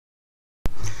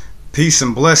Peace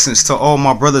and blessings to all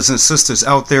my brothers and sisters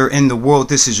out there in the world.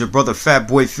 This is your brother Fat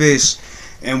Boy Fish,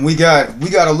 and we got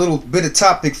a little bit of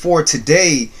topic for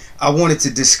today. I wanted to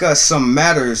discuss some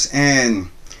matters, and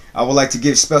I would like to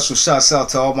give special shouts out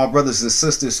to all my brothers and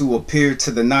sisters who appeared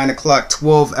to the 9 o'clock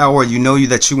 12 hour. You know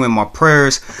that you in my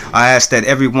prayers. I ask that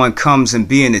everyone comes and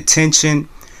be in attention.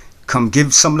 Come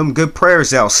give some of them good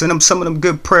prayers out. Send them some of them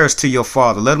good prayers to your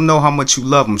father. Let him know how much you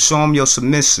love him. Show him your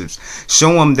submissives.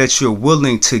 Show him that you're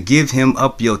willing to give him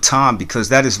up your time, because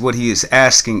that is what he is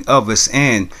asking of us.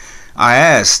 And I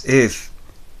asked, if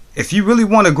you really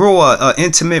want to grow a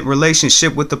intimate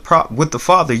relationship with the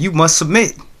father, you must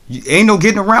submit. Ain't no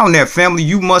getting around that, family.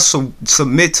 You must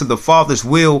submit to the Father's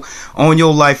will on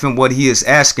your life and what he is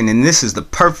asking. And this is the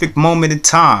perfect moment in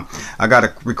time. I got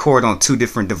to record on 2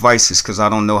 different devices because I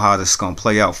don't know how this is going to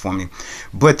play out for me.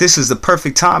 But this is the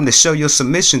perfect time to show your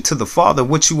submission to the Father,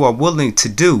 what you are willing to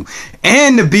do,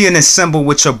 and to be and assemble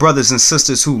with your brothers and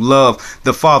sisters who love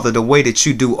the Father the way that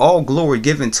you do. All glory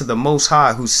given to the Most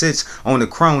High, who sits on a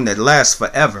throne that lasts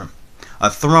forever. A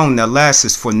throne that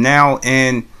lasts for now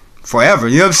and forever.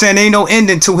 You know what I'm saying? Ain't no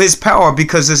ending to his power,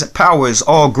 because his power is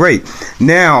all great.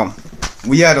 Now,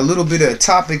 we had a little bit of a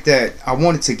topic that I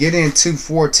wanted to get into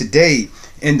for today.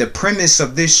 And the premise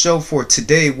of this show for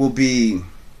today will be,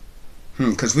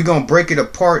 because we're going to break it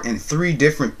apart in 3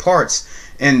 different parts.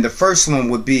 And the first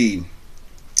one would be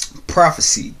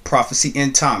prophecy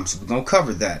end times. We're going to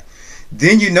cover that.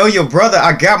 Then, you know, your brother,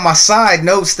 I got my side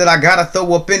notes that I gotta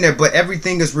throw up in there, but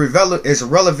everything is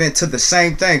relevant to the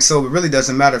same thing, so it really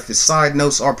doesn't matter if it's side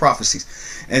notes or prophecies.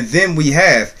 And then we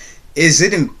have, is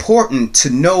it important to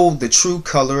know the true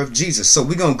color of Jesus? So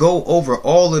we're gonna go over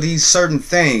all of these certain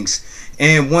things.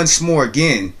 And once more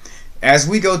again, as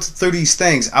we go through these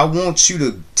things, I want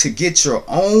you to get your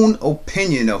own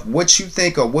opinion of what you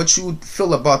think or what you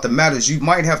feel about the matters. You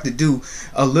might have to do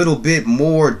a little bit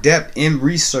more depth in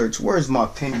research. Where's my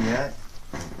penny at?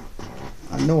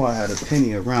 I know I had a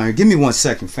penny around here. Give me 1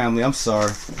 second, family. I'm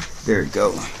sorry. There we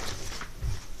go.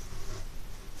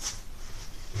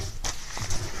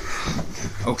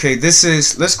 Okay,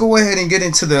 let's go ahead and get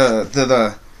into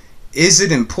the is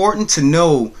it important to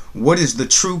know what is the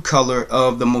true color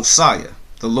of the Messiah?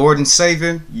 The Lord and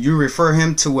Savior, you refer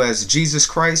him to as Jesus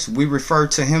Christ. We refer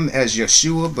to him as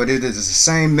Yeshua, but it is the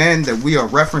same man that we are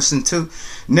referencing to.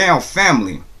 Now,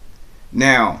 family,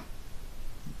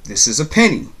 this is a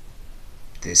penny.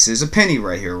 This is a penny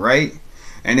right here, right?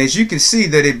 And as you can see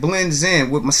that it blends in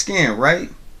with my skin, right?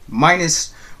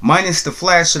 Minus the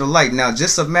flash of the light. Now,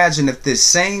 just imagine if this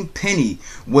same penny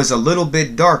was a little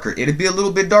bit darker. It'd be a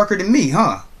little bit darker than me,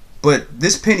 huh? But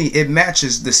this penny, it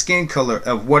matches the skin color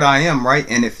of what I am, right?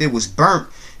 And if it was burnt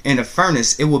in a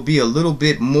furnace, it would be a little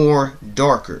bit more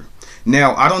darker.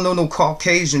 Now, I don't know no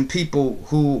Caucasian people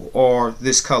who are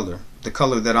this color, the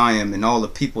color that I am, and all the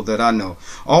people that I know.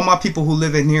 All my people who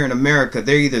live in here in America,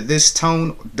 they're either this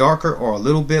tone, darker, or a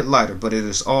little bit lighter, but it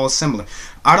is all similar.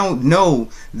 I don't know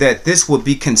that this would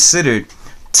be considered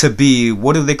to be,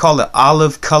 what do they call it,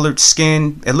 olive colored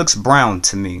skin. It looks brown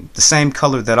to me, the same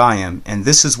color that I am. And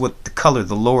this is what the color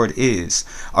the Lord is,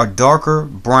 are darker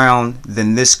brown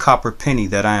than this copper penny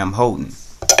that I am holding.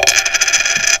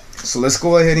 So let's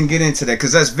go ahead and get into that,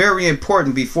 because that's very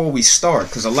important before we start.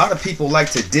 Because a lot of people like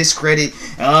to discredit.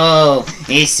 Oh,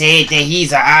 it said that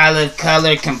he's an olive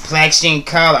color complexion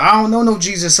color. I don't know no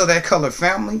Jesus of that color,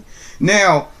 family.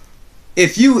 Now,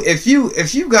 if you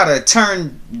gotta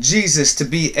turn Jesus to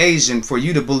be Asian for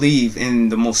you to believe in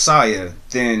the Messiah,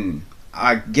 then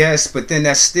I guess. But then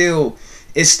it's still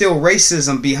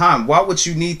racism behind. Why would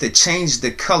you need to change the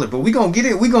color? But we're gonna get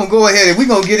it. We're gonna go ahead and we're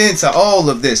gonna get into all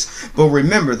of this. But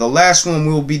remember, the last one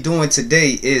we'll be doing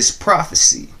today is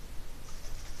prophecy.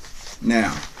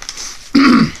 Now,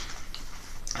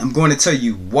 I'm going to tell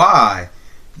you why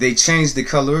they changed the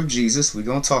color of Jesus. We're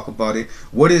going to talk about it.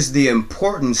 What is the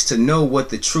importance to know what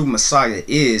the true Messiah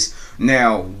is?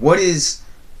 Now, what is,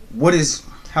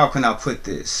 how can I put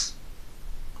this?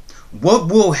 What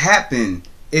will happen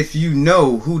if you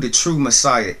know who the true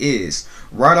Messiah is?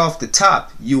 Right off the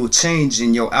top, you will change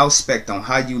in your aspect on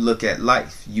how you look at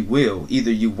life. You will.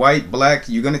 Either you white, black,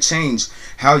 you're going to change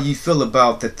how you feel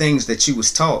about the things that you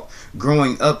was taught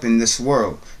growing up in this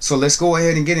world. So let's go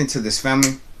ahead and get into this,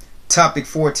 family. Topic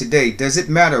for today: does it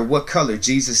matter what color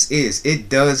Jesus is? It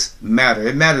does matter.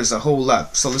 It matters a whole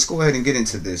lot. So let's go ahead and get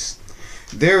into this.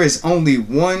 There is only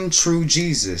one true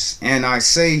Jesus, and I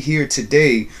say here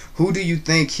today, who do you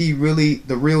think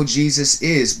the real Jesus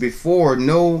is? Before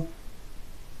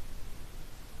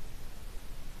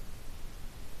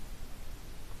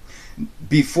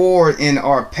in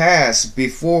our past,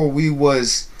 before we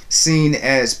was seen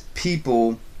as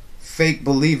people fake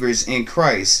believers in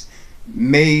Christ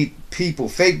made people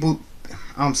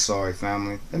I'm sorry,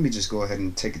 family. Let me just go ahead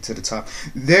and take it to the top.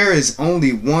 There is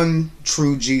only one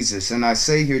true Jesus, and I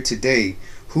say here today,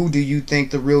 who do you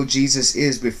think the real Jesus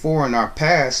is? Before, in our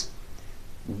past,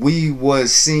 we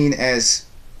was seen as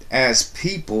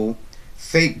people,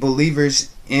 fake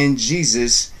believers in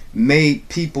Jesus made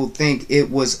people think it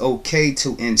was okay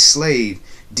to enslave,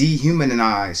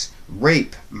 dehumanize,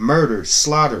 rape, murder,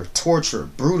 slaughter, torture,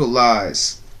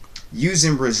 brutalize,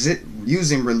 using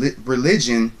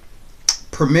religion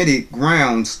permitted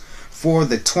grounds for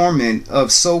the torment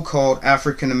of so-called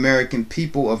African American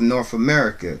people of North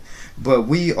America. But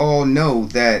we all know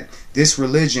that this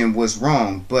religion was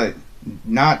wrong. But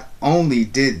not only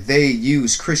did they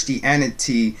use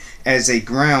Christianity as a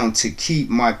ground to keep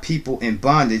my people in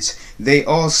bondage, they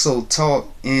also taught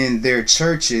in their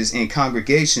churches and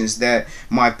congregations that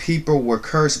my people were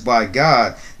cursed by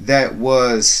God. That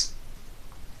was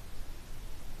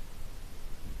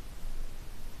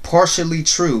partially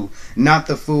true, not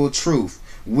the full truth.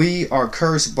 We are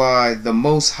cursed by the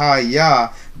Most High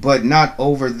Yah, but not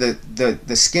over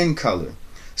the skin color.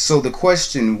 So the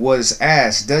question was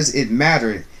asked, does it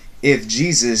matter if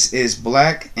Jesus is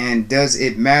black? And does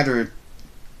it matter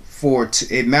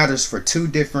it matters for two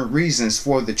different reasons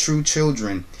for the true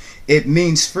children. It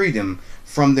means freedom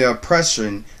from the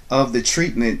oppression of the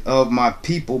treatment of my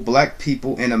people, black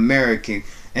people in America,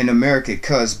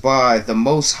 because by the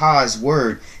Most High's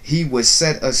word, he would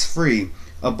set us free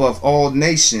above all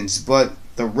nations, but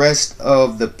the rest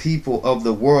of the people of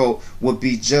the world would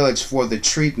be judged for the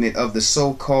treatment of the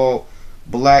so-called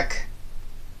black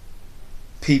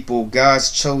people,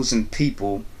 God's chosen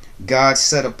people, God's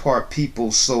set apart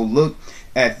people. So look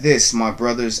at this, my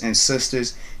brothers and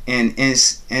sisters, in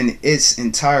its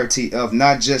entirety of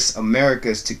not just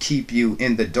America's to keep you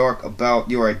in the dark about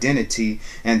your identity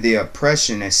and the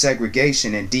oppression and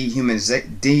segregation and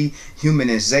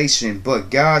dehumanization, but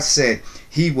God said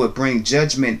he would bring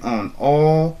judgment on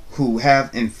all who have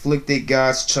inflicted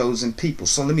God's chosen people.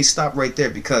 So let me stop right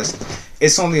there because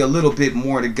it's only a little bit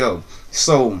more to go.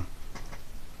 So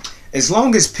as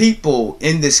long as people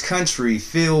in this country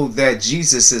feel that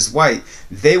Jesus is white,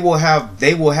 they will have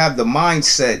the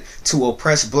mindset to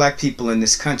oppress black people in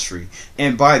this country.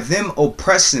 And by them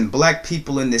oppressing black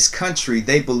people in this country,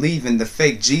 they believe in the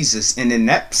fake Jesus. And in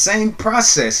that same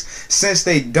process, since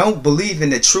they don't believe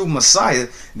in the true Messiah,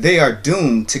 they are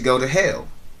doomed to go to hell.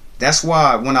 That's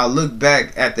why when I look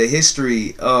back at the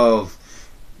history of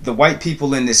the white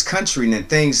people in this country and the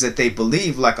things that they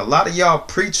believe, like a lot of y'all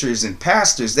preachers and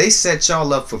pastors, they set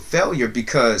y'all up for failure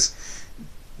because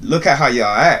look at how y'all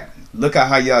act. Look at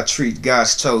how y'all treat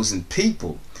God's chosen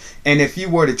people. And if you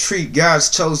were to treat God's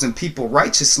chosen people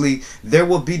righteously, there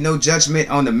will be no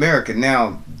judgment on America.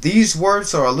 Now, these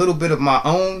words are a little bit of my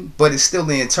own, but it's still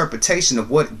the interpretation of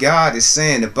what God is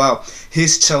saying about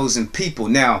his chosen people.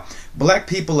 Now, black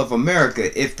people of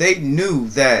America, if they knew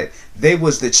that they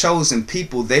was the chosen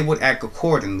people, they would act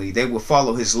accordingly. They would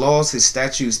follow his laws, his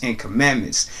statutes, and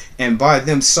commandments. And by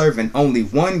them serving only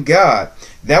one God,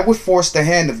 that would force the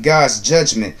hand of God's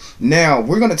judgment. Now,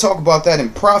 we're going to talk about that in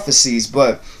prophecies,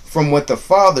 but from what the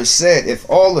Father said, if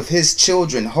all of his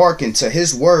children hearken to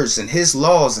his words and his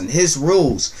laws and his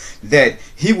rules, that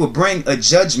he would bring a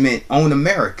judgment on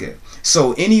America.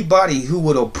 So anybody who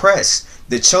would oppress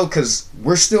because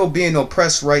we're still being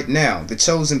oppressed right now, the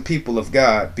chosen people of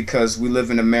God, because we live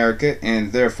in America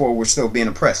and therefore we're still being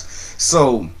oppressed.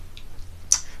 So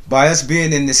by us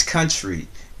being in this country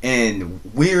and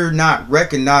we're not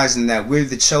recognizing that we're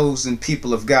the chosen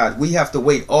people of God, we have to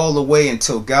wait all the way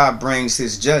until God brings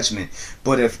his judgment.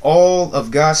 But if all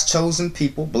of God's chosen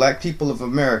people, black people of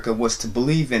America, was to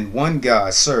believe in one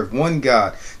God, serve one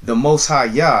God, the Most High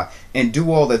Yah, and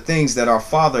do all the things that our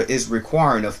Father is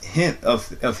requiring of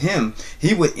him,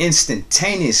 he would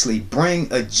instantaneously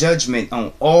bring a judgment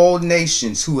on all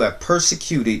nations who have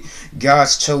persecuted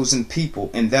God's chosen people,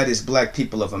 and that is black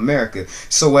people of America.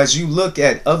 So as you look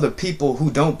at other people who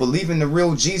don't believe in the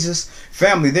real Jesus,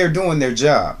 family, they're doing their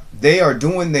job. They are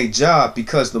doing their job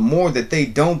because the more that they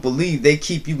don't believe, they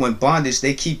keep you in bondage,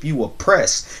 they keep you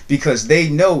oppressed, because they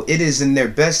know it is in their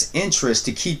best interest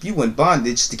to keep you in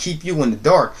bondage, to keep you in the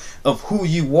dark of who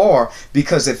you are.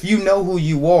 Because if you know who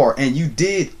you are and you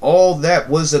did all that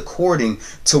was according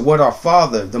to what our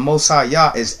Father, the Most High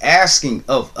Yah, is asking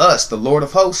of us, the Lord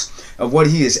of hosts, of what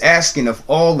he is asking of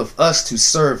all of us to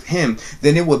serve him,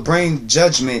 then it would bring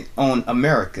judgment on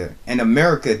America. And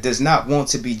America does not want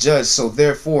to be judged, so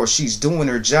therefore she's doing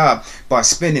her job by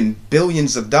spending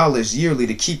billions of dollars yearly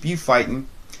to keep you fighting,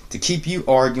 to keep you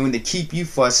arguing, to keep you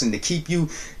fussing, to keep you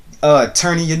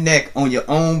turning your neck on your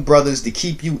own brothers, to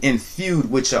keep you in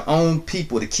feud with your own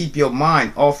people, to keep your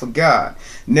mind off of God.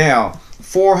 Now,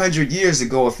 400 years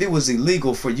ago, if it was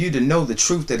illegal for you to know the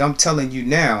truth that I'm telling you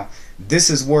now, this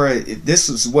is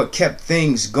what kept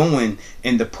things going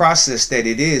in the process that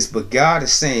it is. But God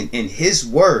is saying in his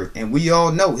word, and we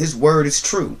all know his word is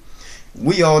true.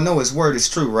 We all know his word is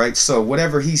true, right? So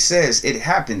whatever he says, it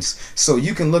happens. So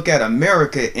you can look at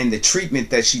America and the treatment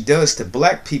that she does to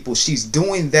black people. She's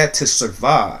doing that to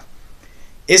survive.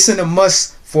 It's in a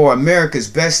must for America's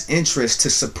best interest to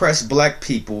suppress black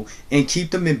people and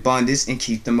keep them in bondage and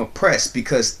keep them oppressed.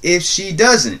 Because if she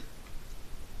doesn't,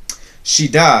 she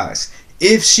dies.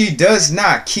 If she does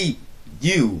not keep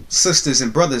you, sisters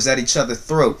and brothers, at each other's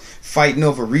throat, fighting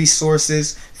over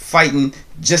resources, fighting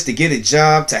just to get a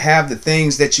job, to have the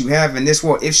things that you have in this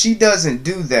world. If she doesn't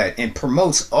do that and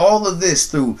promotes all of this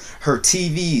through her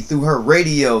TV, through her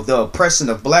radio, the oppression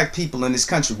of black people in this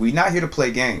country, we're not here to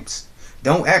play games.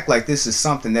 Don't act like this is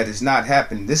something that is not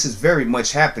happening. This is very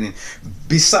much happening.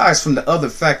 Besides from the other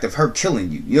fact of her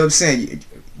killing you. You know what I'm saying?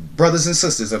 Brothers and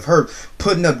sisters, of her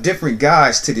putting up different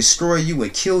guys to destroy you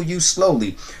and kill you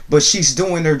slowly. But she's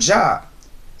doing her job.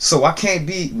 So I can't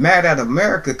be mad at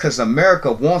America, because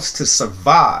America wants to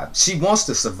survive. She wants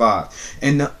to survive.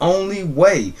 And the only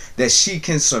way that she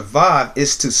can survive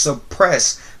is to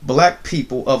suppress black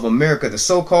people of America, the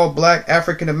so-called black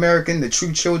African American, the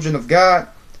true children of God,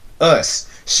 us.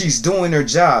 She's doing her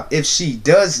job. If she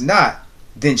does not,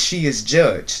 then she is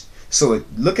judged. So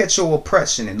look at your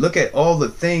oppression and look at all the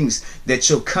things that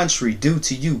your country do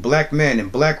to you, black man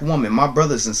and black woman, my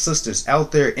brothers and sisters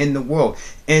out there in the world.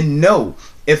 And know,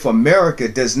 if America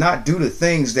does not do the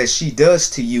things that she does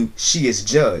to you, she is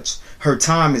judged. Her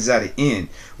time is at an end.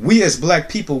 We as black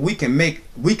people, we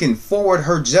can forward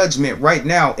her judgment right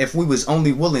now if we was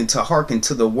only willing to hearken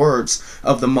to the words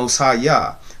of the Most High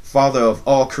Yah, Father of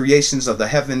all creations, of the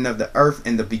heaven, of the earth,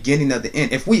 and the beginning of the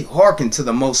end. If we hearken to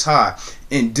the Most High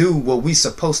and do what we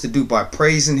supposed to do by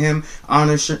praising him,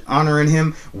 honoring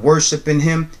him, worshiping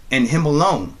him, and him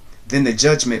alone, then the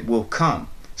judgment will come.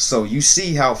 So you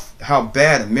see how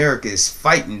bad America is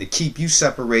fighting to keep you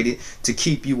separated, to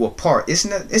keep you apart.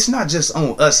 It's not just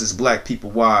on us as black people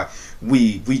why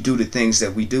we do the things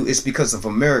that we do. It's because of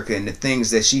America and the things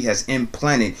that she has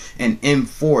implanted and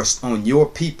enforced on your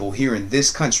people here in this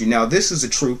country. Now, this is the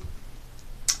truth.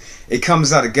 It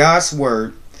comes out of God's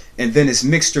word, and then it's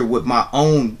mixture with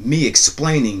me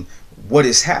explaining what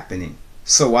is happening.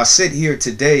 So I sit here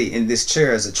today in this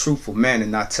chair as a truthful man,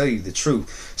 and I tell you the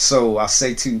truth. So I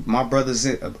say to my brothers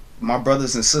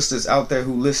and sisters out there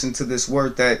who listen to this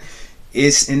word, that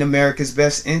it's in America's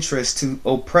best interest to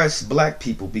oppress black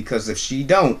people, because if she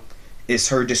don't, it's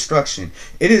her destruction.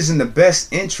 It is in the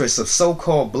best interest of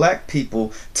so-called black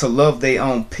people to love their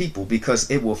own people, because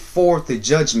it will forward the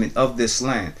judgment of this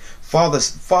land.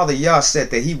 Father Yah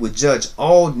said that he would judge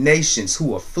all nations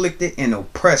who afflicted and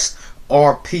oppressed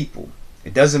our people.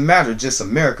 It doesn't matter just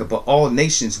America, but all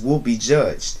nations will be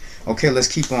judged. Okay, let's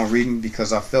keep on reading,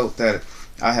 because I felt that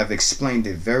I have explained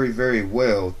it very, very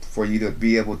well for you to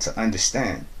be able to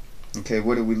understand. Okay,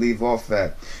 where did we leave off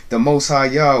at? The Most High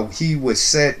Yah, he would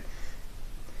set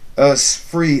us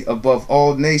free above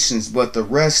all nations, but the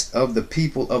rest of the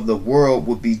people of the world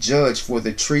would be judged for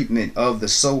the treatment of the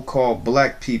so-called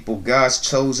black people, God's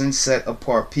chosen, set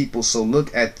apart people. So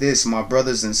look at this, my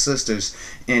brothers and sisters,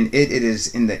 and it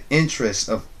is in the interest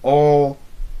of all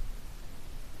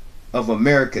of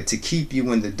America to keep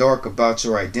you in the dark about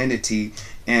your identity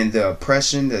and the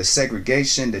oppression, the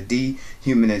segregation, the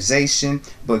dehumanization.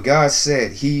 But God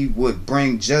said he would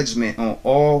bring judgment on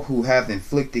all who have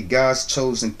inflicted God's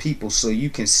chosen people. So you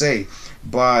can say,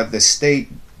 by the state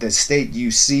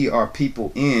you see our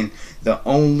people in, the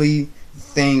only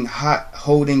thing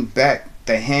holding back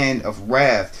the hand of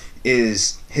wrath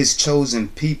is his chosen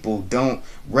people don't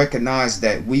recognize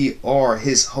that we are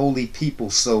his holy people.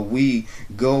 So we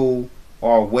go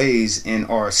our ways and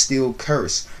are still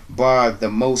cursed by the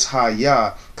Most High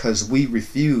Yah, because we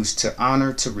refuse to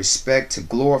honor, to respect, to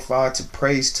glorify, to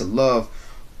praise, to love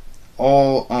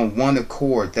all on one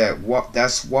accord.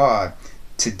 That's why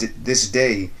to this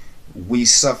day we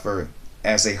suffer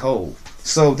as a whole.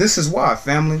 So this is why,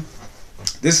 family.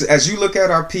 This, as you look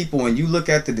at our people and you look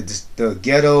at the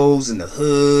ghettos and the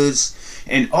hoods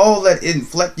and all that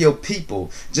inflict your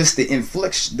people, just the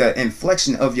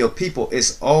inflection of your people,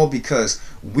 is all because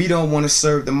we don't want to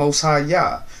serve the Most High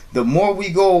Yah. The more we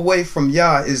go away from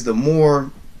Yah is the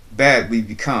more bad we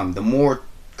become. The more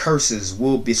curses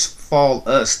will befall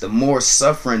us, the more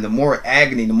suffering, the more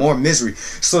agony, the more misery.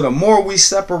 So the more we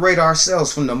separate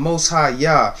ourselves from the Most High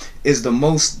Yah is the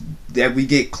that we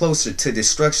get closer to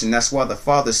destruction. That's why the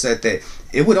Father said that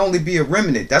it would only be a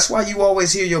remnant. That's why you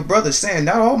always hear your brother saying,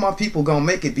 not all my people gonna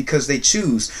make it, because they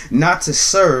choose not to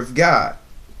serve God.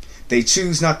 They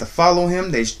choose not to follow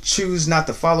him. They choose not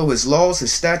to follow his laws,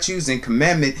 his statutes, and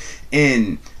commandment.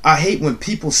 And I hate when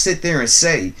people sit there and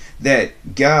say that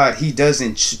God, he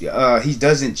doesn't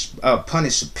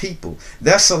punish the people.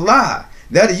 That's a lie.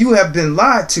 That you have been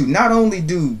lied to. Not only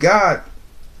do God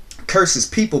curses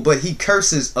people, but he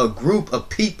curses a group of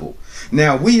people.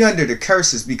 Now we under the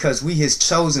curses because we his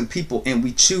chosen people and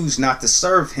we choose not to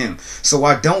serve him. So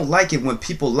I don't like it when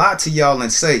people lie to y'all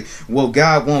and say, well,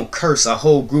 God won't curse a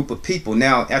whole group of people.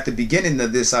 Now at the beginning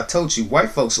of this, I told you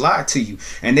white folks lied to you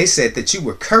and they said that you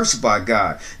were cursed by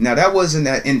God. Now that wasn't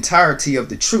the entirety of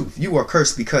the truth. You are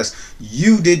cursed because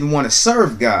you didn't want to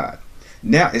serve God.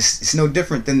 Now it's no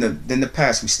different than the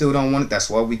past. We still don't want it.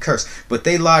 That's why we curse. But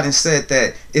they lied and said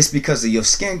that it's because of your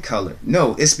skin color.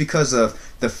 No, it's because of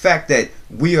the fact that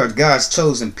we are God's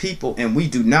chosen people and we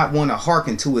do not want to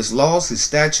hearken to his laws, his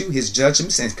statute, his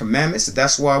judgments and commandments.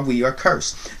 That's why we are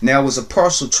cursed. Now it was a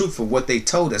partial truth of what they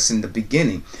told us in the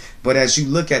beginning. But as you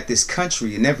look at this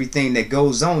country and everything that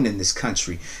goes on in this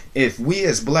country, if we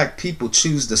as black people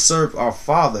choose to serve our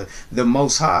Father, the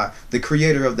Most High, the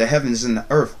creator of the heavens and the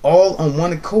earth, all on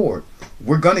one accord,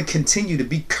 we're going to continue to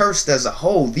be cursed as a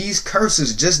whole. These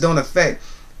curses just don't affect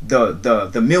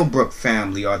the Millbrook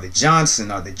family or the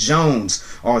Johnson or the Jones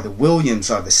or the Williams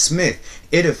or the Smith.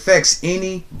 It affects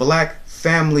any black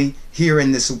family here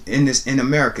in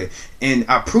America. And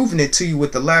I've proven it to you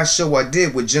with the last show I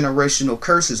did with generational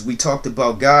curses. We talked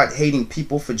about God hating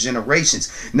people for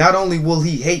generations. Not only will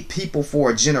he hate people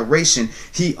for a generation,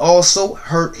 he also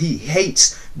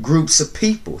hates groups of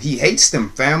people. He hates them,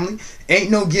 family.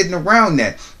 Ain't no getting around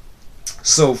that.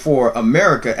 So for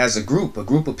America as a group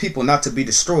of people not to be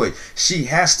destroyed, she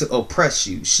has to oppress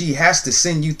you. She has to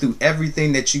send you through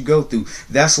everything that you go through.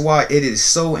 That's why it is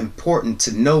so important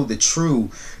to know the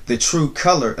true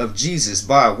color of Jesus.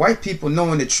 By white people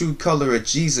knowing the true color of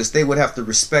Jesus, they would have to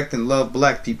respect and love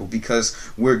black people because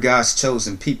we're God's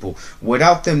chosen people.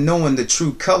 Without them knowing the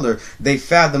true color, they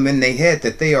fathom in their head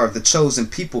that they are the chosen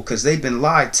people because they've been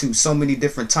lied to so many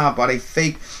different times by they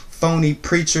fake phony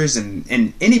preachers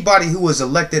and anybody who was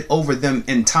elected over them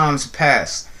in times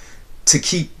past to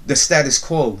keep the status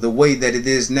quo the way that it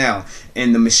is now,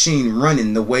 and the machine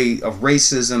running the way of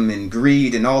racism and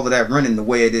greed and all of that running the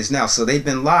way it is now. So they've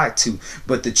been lied to,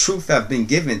 but the truth have been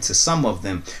given to some of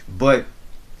them. But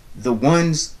the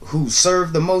ones who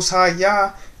serve the Most High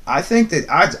Yah, I think that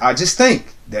I just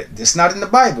think that it's not in the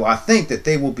Bible. I think that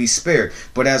they will be spared,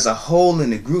 but as a whole in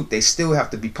the group, they still have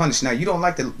to be punished. Now you don't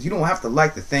have to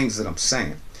like the things that I'm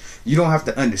saying. You don't have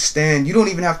to understand. You don't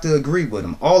even have to agree with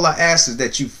them. All I ask is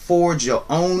that you forge your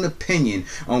own opinion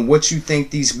on what you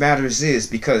think these matters is,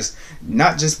 because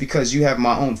not just because you have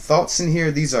my own thoughts in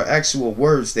here, these are actual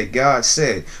words that God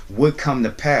said would come to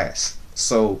pass.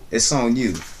 So it's on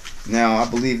you. Now I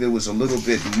believe it was a little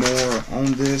bit more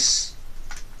on this.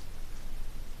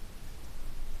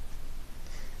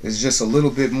 It's just a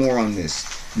little bit more on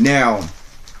this. Now,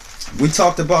 we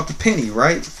talked about the penny,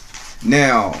 right?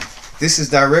 Now, this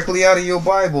is directly out of your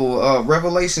Bible,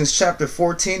 Revelations chapter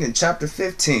 14 and chapter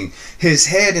 15. His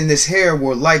head and his hair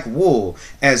were like wool,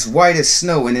 as white as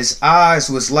snow, and his eyes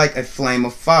was like a flame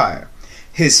of fire.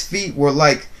 His feet were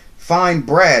like fine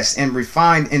brass and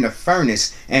refined in a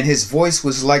furnace, and his voice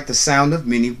was like the sound of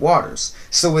many waters.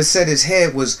 So it said his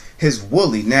head was his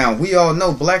woolly. Now, we all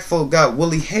know black folk got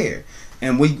woolly hair.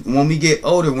 And when we get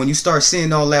older, when you start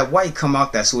seeing all that white come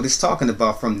out, that's what it's talking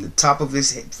about. From the top of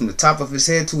his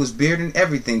head to his beard and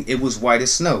everything, it was white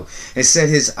as snow. It said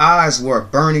his eyes were a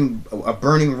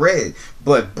burning red,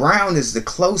 but brown is the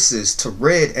closest to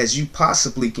red as you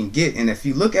possibly can get. And if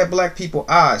you look at black people's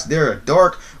eyes, they're a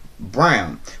dark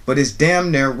brown, but it's damn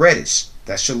near reddish.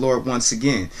 That's your Lord once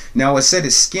again. Now it said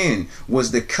his skin was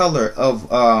the color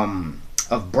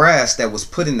of brass that was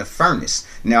put in the furnace.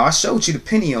 Now I showed you the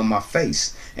penny on my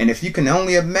face, and if you can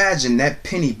only imagine that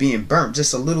penny being burnt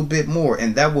just a little bit more,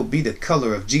 and that will be the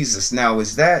color of Jesus. Now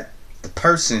is that the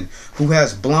person who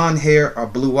has blonde hair or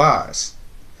blue eyes?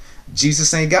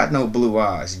 Jesus ain't got no blue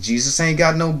eyes. Jesus ain't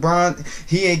got no blonde.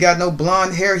 He ain't got no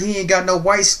blonde hair. He ain't got no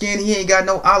white skin. He ain't got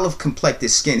no olive complected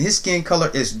skin. His skin color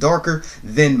is darker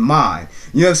than mine.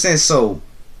 You know what I'm saying? So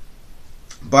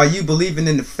By you believing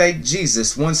in the fake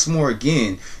Jesus, once more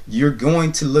again, you're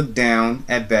going to look down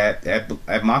at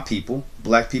my people,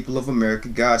 black people of America,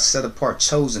 God's set apart,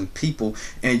 chosen people,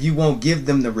 and you won't give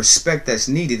them the respect that's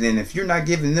needed. And if you're not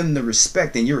giving them the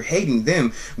respect and you're hating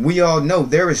them, we all know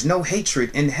there is no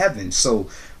hatred in heaven. So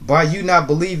by you not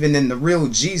believing in the real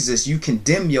Jesus, you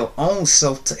condemn your own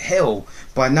self to hell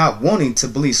by not wanting to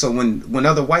believe. So when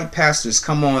other white pastors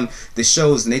come on the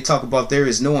shows and they talk about there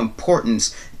is no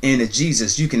importance in a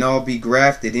Jesus, you can all be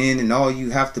grafted in and all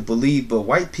you have to believe, but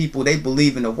white people, they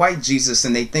believe in a white Jesus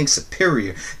and they think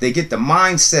superior. They get the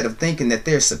mindset of thinking that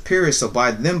they're superior. So by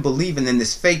them believing in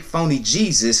this fake phony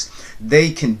Jesus,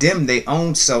 they condemn their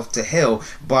own self to hell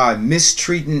by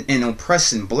mistreating and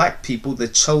oppressing black people, the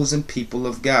chosen people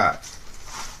of God.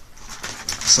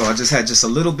 So I just had just a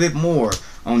little bit more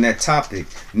on that topic.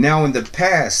 Now in the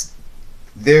past,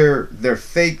 their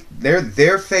fake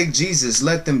Jesus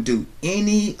let them do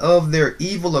any of their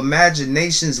evil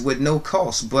imaginations with no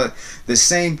cost, but the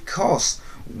same cost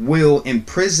will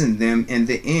imprison them in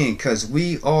the end, because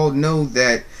we all know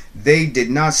that they did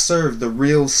not serve the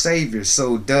real Savior.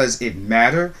 So does it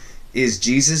matter? Is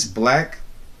Jesus black?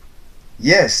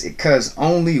 Yes, because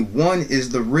only one is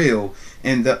the real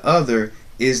and the other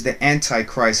is the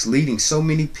Antichrist, leading so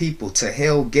many people to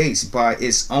hell gates by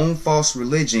its own false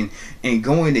religion and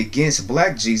going against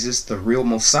black Jesus, the real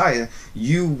Messiah.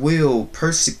 You will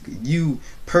persecute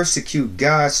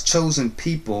God's chosen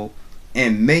people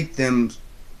and make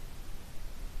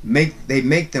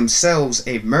themselves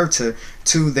a martyr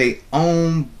to their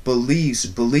own beliefs.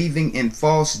 Believing in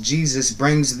false Jesus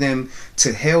brings them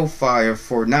to hellfire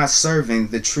for not serving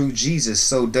the true Jesus.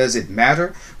 So does it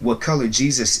matter what color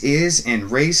Jesus is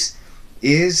and race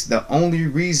is? The only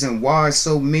reason why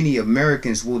so many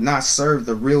Americans will not serve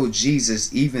the real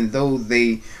Jesus, even though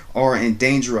they are in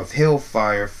danger of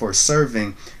hellfire for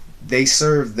serving, they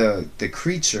serve the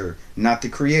creature, not the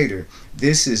creator.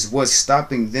 This is what's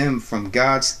stopping them from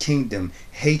God's kingdom.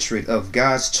 Hatred of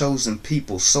God's chosen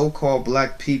people, so-called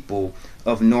black people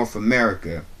of North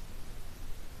America.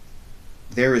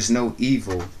 There is no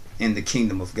evil in the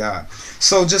kingdom of God.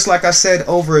 So just like I said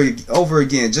over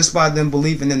again, just by them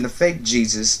believing in the fake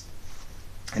Jesus,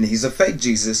 and he's a fake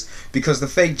Jesus because the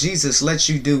fake Jesus lets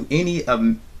you do any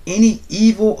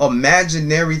evil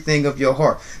imaginary thing of your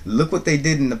heart. Look what they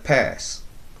did in the past.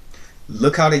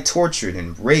 Look how they tortured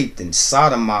and raped and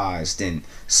sodomized and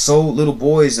sold little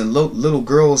boys and little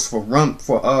girls for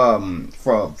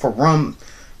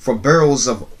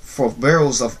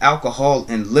barrels of alcohol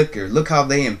and liquor. Look how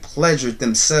they pleasured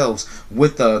themselves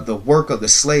with the work of the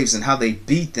slaves, and how they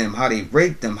beat them, how they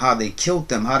raped them, how they killed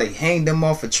them, how they hanged them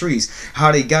off of trees,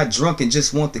 how they got drunk and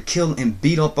just want to kill and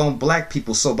beat up on black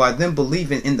people. So by them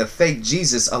believing in the fake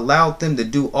Jesus allowed them to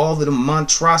do all of the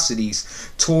monstrosities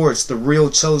towards the real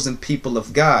chosen people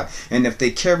of God. And if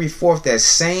they carry forth that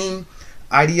same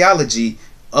ideology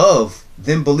of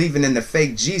them believing in the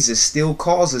fake Jesus, still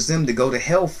causes them to go to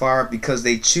hellfire because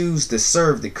they choose to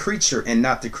serve the creature and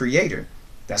not the creator.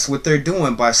 That's what they're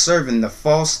doing by serving the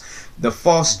false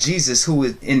Jesus, who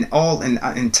is in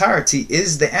entirety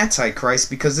is the Antichrist,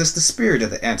 because it's the spirit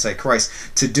of the Antichrist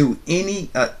to do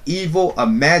any evil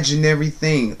imaginary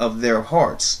thing of their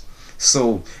hearts.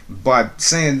 So by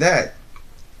saying that,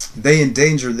 they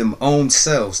endanger them own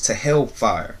selves to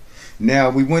hellfire.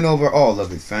 Now we went over all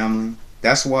of it, family.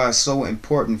 That's why it's so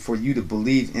important for you to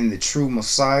believe in the true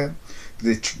Messiah,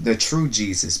 the true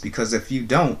Jesus. Because if you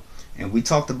don't, and we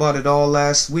talked about it all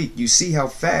last week, you see how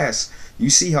fast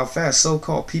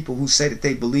so-called people who say that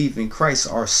they believe in Christ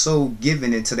are so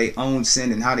given into their own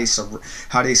sin, and how they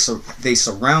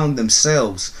surround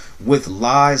themselves with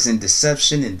lies and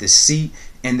deception and deceit,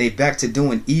 and they back to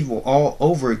doing evil all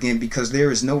over again, because there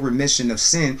is no remission of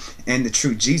sin and the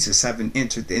true Jesus haven't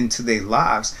entered into their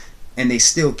lives. And they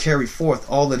still carry forth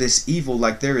all of this evil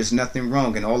like there is nothing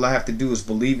wrong, and all I have to do is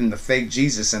believe in the fake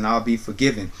Jesus and I'll be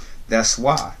forgiven. That's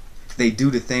why they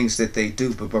do the things that they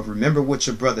do. But remember what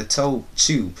your brother told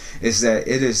you, is that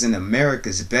it is in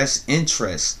America's best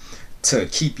interest to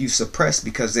keep you suppressed,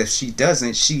 because if she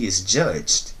doesn't, she is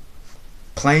judged.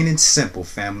 Plain and simple,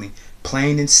 family.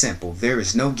 Plain and simple. There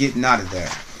is no getting out of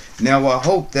that. Now I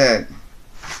hope that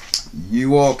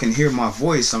you all can hear my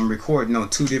voice. I'm recording on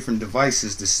 2 different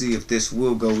devices to see if this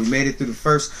will go. We made it through the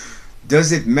first.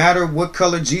 Does it matter what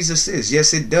color Jesus is?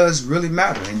 Yes, it does really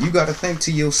matter. And you got to think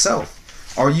to yourself,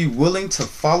 are you willing to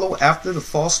follow after the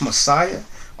false Messiah?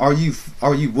 Are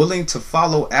you willing to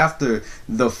follow after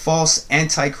the false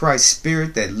antichrist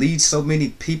spirit that leads so many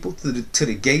people to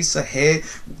the gates ahead,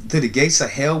 to the gates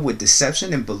of hell with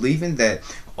deception and believing that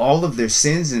all of their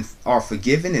sins are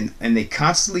forgiven, and they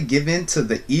constantly give in to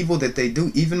the evil that they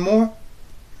do even more?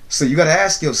 So you got to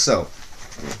ask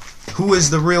yourself, who is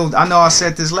the real? I know I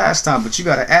said this last time, but you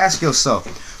got to ask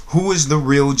yourself, who is the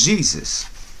real Jesus?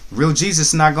 Real Jesus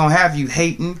is not going to have you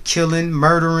hating, killing,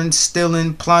 murdering,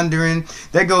 stealing, plundering.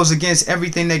 That goes against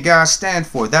everything that God stands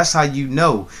for. That's how you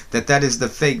know that that is the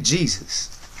fake Jesus.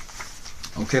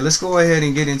 Okay, let's go ahead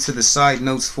and get into the side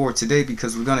notes for today,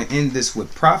 because we're going to end this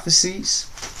with prophecies.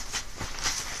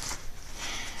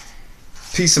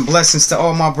 Peace and blessings to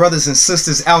all my brothers and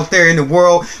sisters out there in the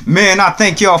world. Man, I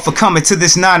thank y'all for coming to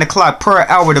this 9 o'clock prayer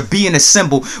hour to be and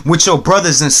assemble with your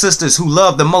brothers and sisters who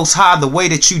love the Most High the way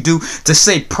that you do, to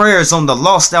say prayers on the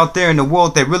lost out there in the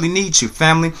world that really need you,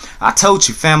 family. I told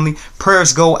you, family,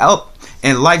 prayers go out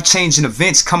and life-changing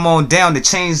events come on down to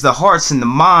change the hearts and the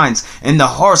minds and the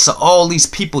hearts of all these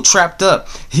people trapped up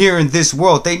here in this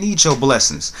world. They need your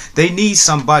blessings. They need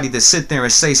somebody to sit there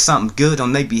and say something good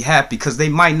on their behalf, because they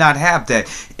might not have that.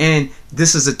 And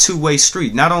this is a two-way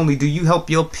street. Not only do you help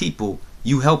your people,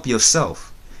 you help yourself.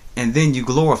 And then you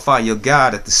glorify your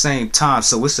God at the same time.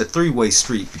 So it's a three-way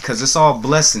street, because it's all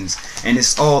blessings and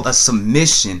it's all a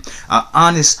submission, an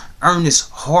honest, earnest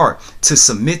heart to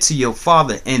submit to your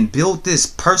Father and build this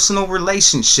personal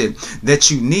relationship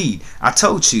that you need. I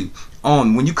told you,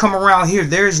 when you come around here,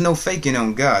 there is no faking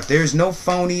on God. There's no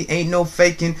phony, ain't no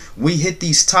faking. We hit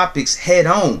these topics head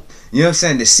on. You know what I'm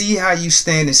saying? To see how you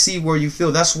stand and see where you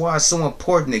feel. That's why it's so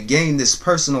important to gain this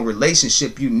personal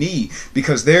relationship you need,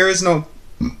 because there is no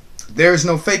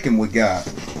faking with God.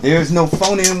 There's no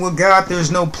phoning with God.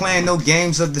 There's no playing no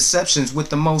games of deceptions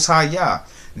with the Most High Yah.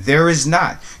 There is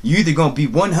not. You either going to be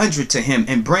 100 to him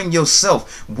and bring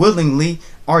yourself willingly,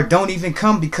 or don't even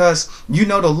come, because you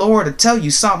know the Lord will tell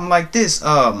you something like this.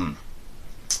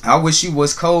 I wish you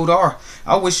was cold, or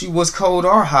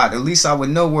hot. At least I would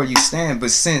know where you stand.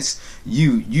 But since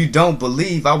you don't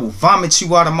believe, I will vomit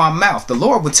you out of my mouth. The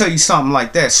Lord will tell you something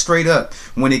like that straight up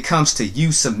when it comes to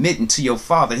you submitting to your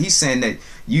Father. He's saying that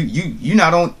you're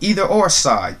not on either or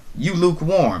side. You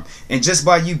lukewarm. And just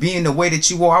by you being the way that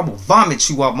you are, I will vomit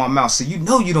you out my mouth. So you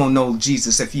know you don't know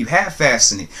Jesus if you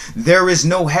half-assing it. There is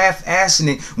no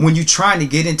half-assing it when you're trying to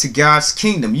get into God's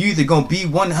kingdom. You either going to be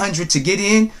 100 to get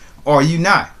in, or are you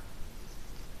not?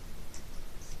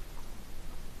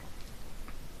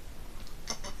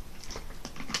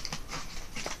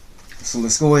 So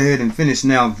let's go ahead and finish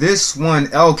now. This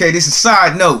one, okay, this is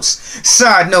side notes.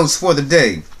 Side notes for the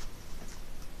day.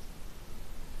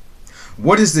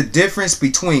 What is the difference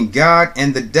between God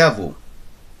and the devil?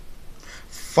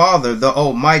 Father, the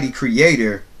Almighty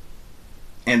Creator,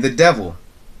 and the devil.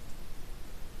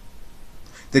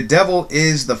 The devil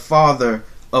is the father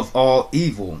of all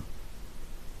evil.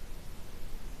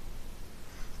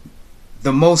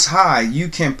 The Most High, you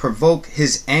can provoke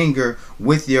his anger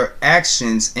with your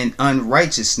actions and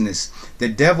unrighteousness. The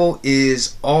devil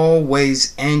is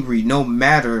always angry no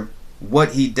matter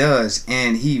what he does,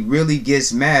 and he really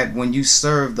gets mad when you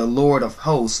serve the Lord of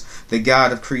hosts, the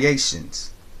God of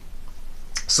creations.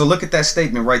 So look at that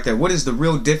statement right there. What is the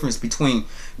real difference between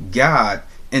God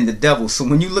and the devil? So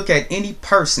when you look at any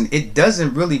person, it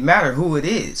doesn't really matter who it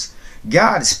is.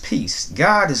 God is peace.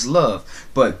 God is love.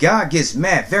 But God gets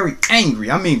mad, very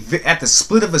angry. I mean, at the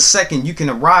split of a second, you can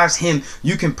arouse him.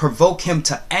 You can provoke him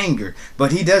to anger.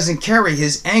 But he doesn't carry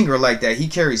his anger like that. He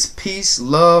carries peace,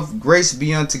 love, grace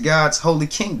be unto God's holy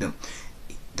kingdom.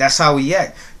 That's how he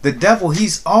act. The devil,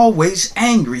 he's always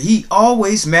angry. He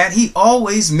always mad. He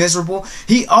always miserable.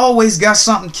 He always got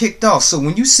something kicked off. So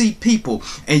when you see people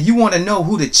and you want to know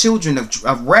who the children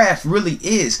of wrath really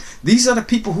is, these are the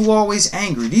people who are always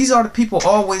angry. These are the people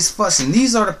always fussing.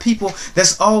 These are the people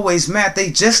that's always mad. They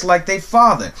just like their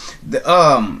father.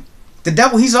 The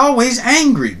devil, he's always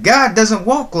angry. God doesn't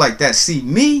walk like that. See,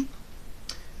 me,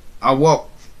 I walk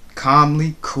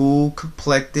calmly, cool,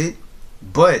 complected,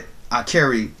 but I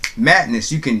carry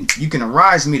madness. You can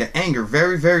arouse me to anger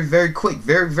very, very, very quick,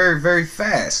 very, very, very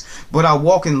fast. But I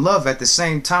walk in love at the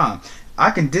same time.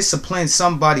 I can discipline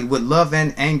somebody with love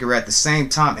and anger at the same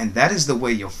time, and that is the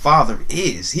way your Father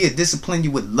is. He'll discipline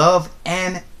you with love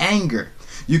and anger.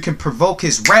 You can provoke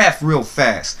his wrath real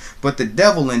fast. But the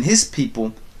devil and his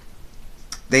people,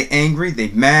 they angry, they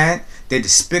mad, they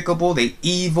despicable, they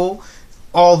evil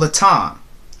all the time.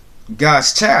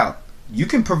 God's child, you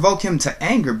can provoke him to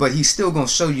anger, but he's still going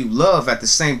to show you love at the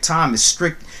same time, as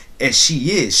strict as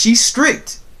she is. She's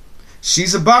strict.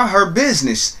 She's about her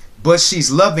business. but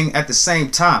she's loving at the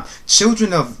same time.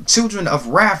 Children of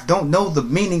wrath don't know the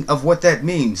meaning of what that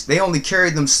means. They only carry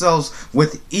themselves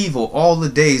with evil all the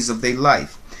days of their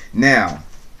life. Now,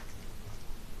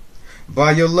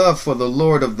 by your love for the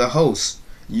Lord of the hosts,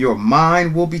 your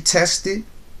mind will be tested,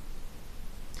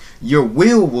 your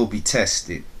will be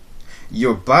tested,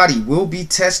 your body will be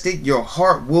tested, your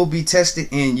heart will be tested,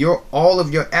 and all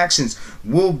of your actions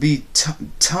will be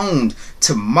toned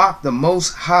to mock the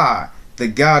Most High, the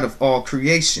God of all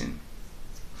creation.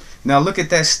 Now look at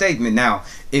that statement. Now,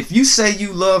 if you say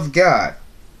you love God,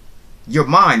 your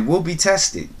mind will be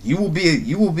tested. You will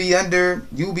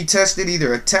be tested,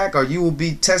 either attack, or you will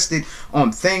be tested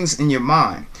on things in your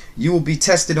mind. You will be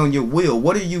tested on your will.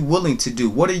 What are you willing to do?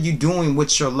 What are you doing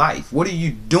with your life? What are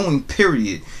you doing,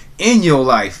 period, in your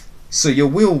life? So your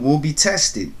will be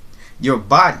tested. Your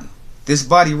body, this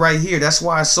body right here, that's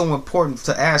why it's so important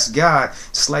to ask God.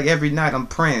 Just like every night I'm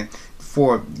praying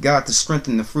for God to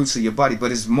strengthen the fruits of your body.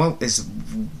 But it's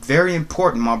very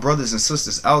important, my brothers and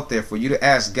sisters out there, for you to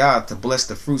ask God to bless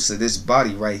the fruits of this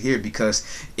body right here, because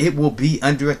it will be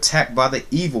under attack by the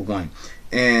evil one.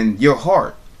 And your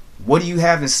heart, what do you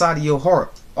have inside of your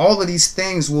heart? All of these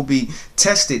things will be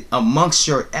tested amongst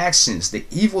your actions. The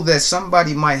evil that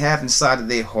somebody might have inside of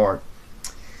their heart,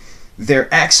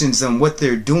 their actions and what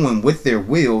they're doing with their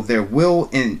will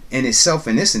in itself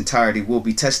in its entirety will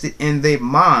be tested in their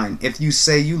mind. If you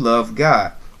say you love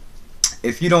God,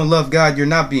 if you don't love God, you're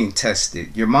not being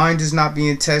tested. Your mind is not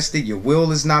being tested. Your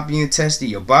will is not being tested.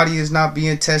 Your body is not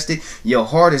being tested. Your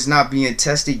heart is not being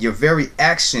tested. Your very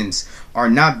actions are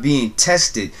not being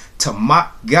tested to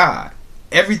mock God.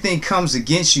 Everything comes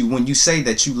against you when you say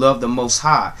that you love the Most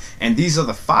High. And these are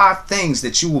the 5 things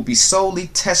that you will be solely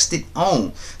tested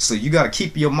on. So you got to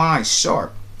keep your mind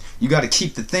sharp. You got to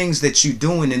keep the things that you're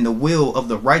doing in the will of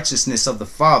the righteousness of the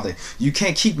Father. You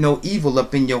can't keep no evil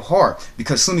up in your heart,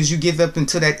 because as soon as you give up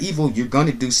into that evil, you're going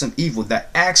to do some evil. The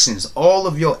actions, all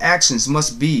of your actions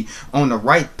must be on the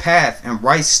right path and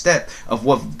right step of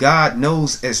what God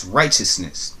knows as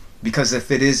righteousness. Because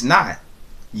if it is not,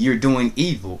 you're doing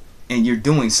evil and you're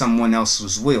doing someone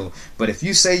else's will. But if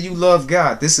you say you love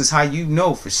God, this is how you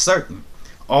know for certain.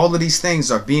 All of these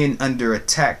things are being under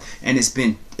attack, and it's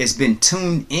been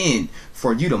tuned in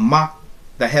for you to mock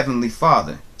the Heavenly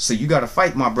Father. So you got to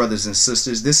fight, my brothers and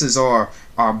sisters. This is our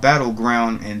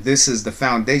battleground, and this is the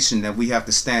foundation that we have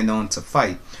to stand on to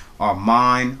fight. Our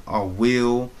mind, our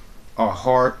will, our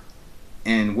heart,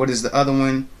 and what is the other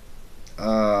one?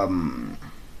 Our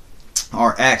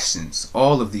actions.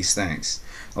 All of these things.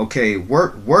 Okay,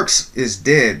 works is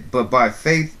dead, but by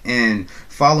faith and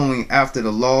following after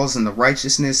the laws and the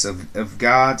righteousness of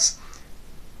God's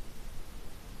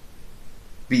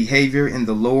behavior in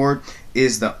the Lord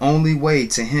is the only way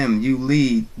to him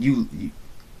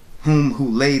who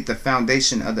laid the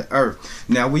foundation of the earth.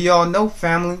 Now we all know,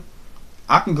 family,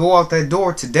 I can go out that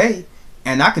door today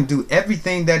and I can do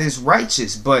everything that is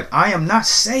righteous, but I am not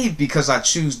saved because I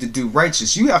choose to do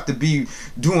righteous. You have to be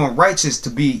doing righteous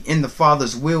to be in the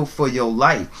Father's will for your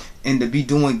life and to be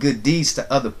doing good deeds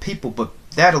to other people. But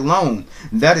that alone,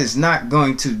 that is not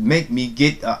going to make me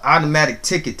get an automatic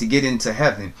ticket to get into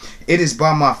heaven. It is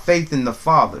by my faith in the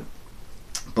Father,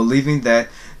 believing that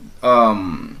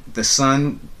the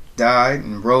Son died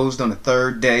and rose on the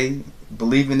 3rd day,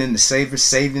 believing in the Savior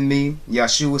saving me,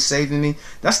 Yeshua saving me.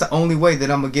 That's the only way that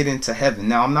I'm gonna get into heaven.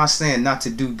 Now, I'm not saying not to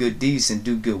do good deeds and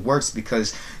do good works,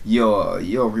 because your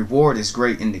reward is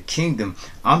great in the kingdom.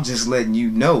 I'm just letting you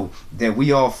know that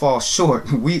we all fall short.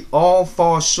 We all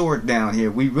fall short down here.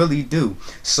 We really do.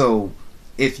 So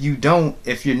if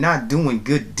you're not doing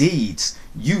good deeds,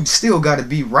 you still got to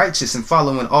be righteous and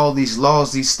following all these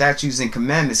laws, these statutes and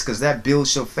commandments, because that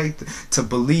builds your faith to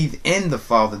believe in the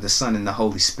Father, the Son, and the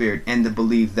Holy Spirit, and to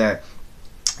believe that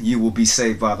you will be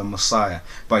saved by the Messiah,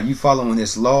 by you following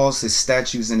his laws, his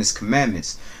statutes, and his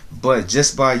commandments. But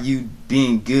just by you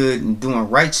being good and doing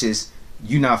righteous,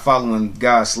 you not following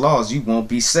God's laws, you won't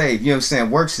be saved. You know what I'm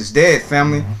saying? Works is dead,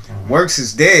 family. Works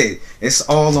is dead. It's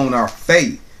all on our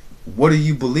faith. What are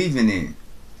you believing in?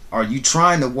 Are you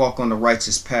trying to walk on the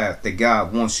righteous path that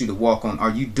God wants you to walk on? Are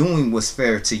you doing what's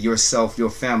fair to yourself, your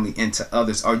family, and to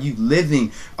others? Are you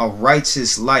living a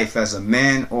righteous life as a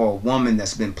man or a woman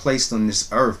that's been placed on this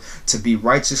earth to be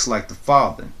righteous like the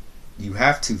Father? You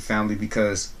have to, family,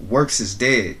 because works is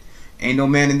dead. Ain't no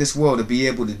man in this world to be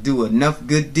able to do enough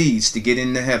good deeds to get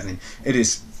into heaven. It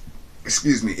is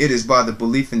by the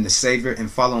belief in the Savior and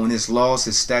following his laws,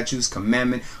 his statutes,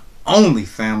 commandment only,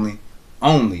 family.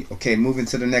 Only. Okay, moving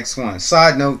to the next one.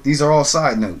 Side note, these are all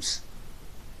side notes.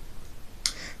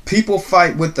 People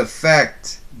fight with the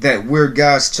fact that we're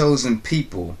God's chosen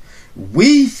people,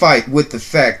 We fight with the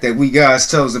fact that we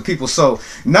God's chosen people. So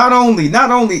not only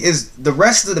is the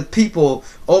rest of the people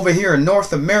over here in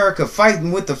North America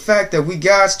fighting with the fact that we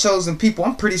God's chosen people,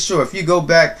 I'm pretty sure if you go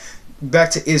back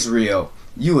to Israel,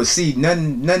 you will see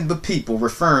none but people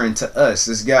referring to us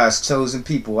as God's chosen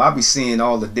people. I'll be seeing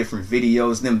all the different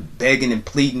videos, them begging and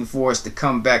pleading for us to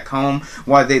come back home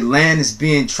while their land is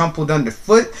being trampled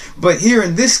underfoot. But here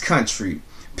in this country,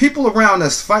 people around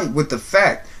us fight with the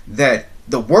fact that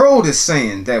the world is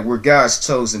saying that we're God's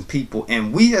chosen people,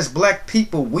 and we as black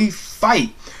people, we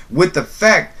fight with the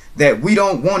fact that we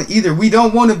don't want to, either we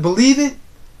don't want to believe it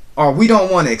or we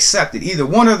don't want to accept it. Either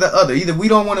one or the other. Either we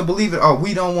don't want to believe it or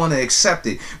we don't want to accept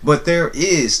it. But there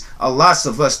is a lots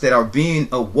of us that are being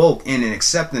awoke and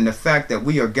accepting the fact that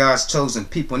we are God's chosen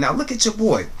people. Now look at your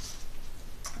boy.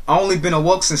 I only been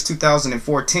awoke since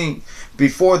 2014.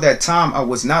 Before that time, I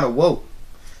was not awoke.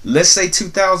 Let's say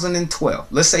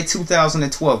 2012. Let's say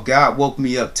 2012, God woke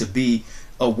me up to be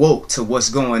awoke to what's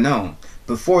going on.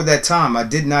 Before that time, I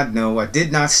did not know. I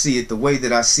did not see it the way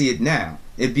that I see it now.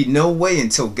 It'd be no way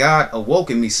until God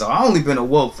awoken me. So I only been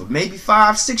awoke for maybe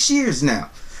 5-6 years now.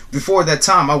 Before that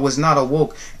time, I was not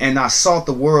awoke, and I sought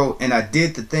the world, and I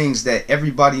did the things that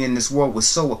everybody in this world was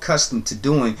so accustomed to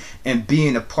doing and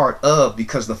being a part of,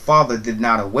 because the Father did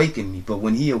not awaken me. But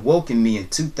when he awoken me in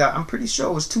 2000, I'm pretty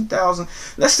sure it was 2000,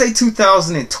 let's say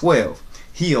 2012,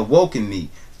 he awoken me.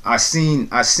 I seen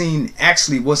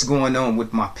actually what's going on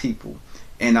with my people,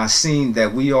 and I seen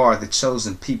that we are the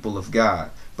chosen people of God.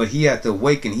 But he had to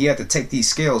awaken. He had to take these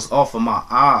scales off of my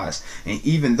eyes. And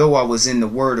even though I was in the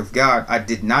word of God, I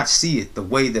did not see it the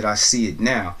way that I see it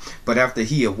now. But after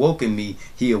he awoken me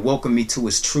to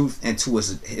his truth and to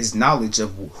his knowledge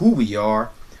of who we are,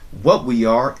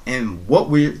 and what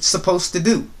we're supposed to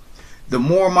do. The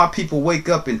more my people wake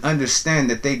up and understand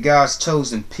that they God's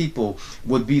chosen people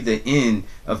would be the end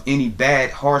of any bad,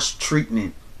 harsh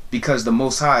treatment, because the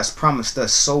Most High has promised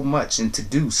us so much and to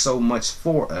do so much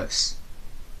for us.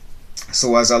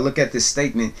 So as I look at this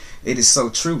statement, it is so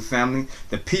true, family.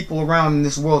 The people around in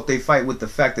this world, they fight with the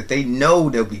fact that they know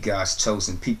that we God's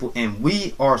chosen people, and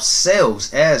we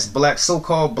ourselves as black,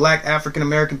 so-called black African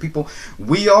American people,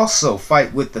 we also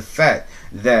fight with the fact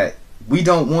that we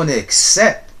don't want to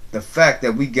accept the fact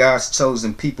that we God's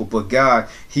chosen people. But God,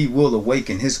 he will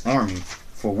awaken his army,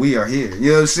 for we are here.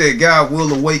 You know what I'm saying? God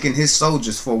will awaken his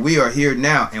soldiers, for we are here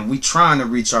now, and we trying to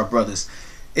reach our brothers.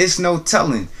 It's no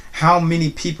telling how many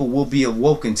people will be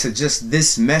awoken to just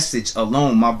this message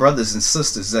alone, my brothers and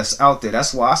sisters that's out there.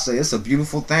 That's why I say it's a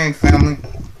beautiful thing, family.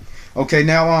 Okay,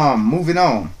 now moving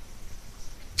on.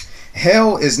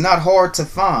 Hell is not hard to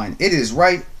find. It is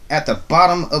right at the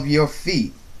bottom of your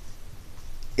feet.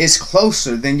 It's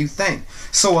closer than you think.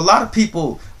 So a lot of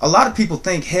people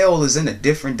think hell is in a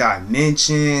different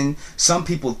dimension. Some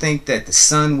people think that the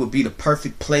sun would be the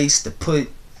perfect place to put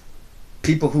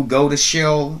people who go to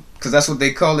Sheol, because that's what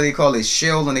they call it. They call it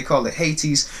Sheol and they call it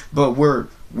Hades, but we're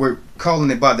calling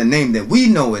it by the name that we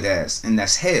know it as, and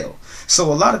that's hell.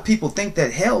 So a lot of people think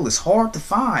that hell is hard to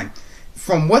find.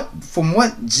 From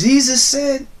what Jesus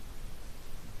said,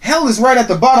 hell is right at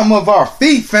the bottom of our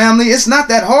feet, family. It's not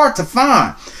that hard to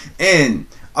find. And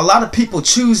a lot of people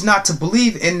choose not to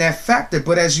believe in that factor,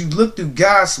 but as you look through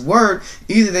God's word,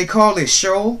 either they call it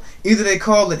Sheol, either they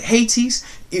call it Hades,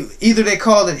 either they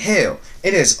call it hell.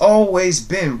 It has always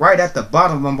been right at the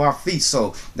bottom of our feet.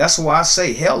 So that's why I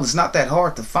say hell is not that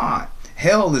hard to find.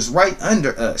 Hell is right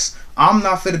under us. I'm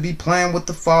not fit to be playing with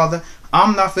the Father.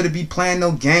 I'm not fit to be playing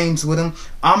no games with him.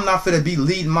 I'm not fit to be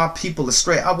leading my people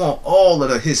astray. I want all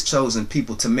of his chosen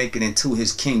people to make it into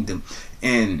his kingdom.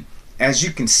 And as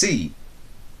you can see,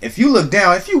 if you look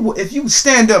down, if you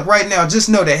stand up right now, just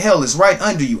know that hell is right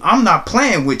under you. I'm not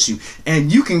playing with you.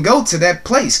 And you can go to that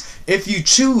place if you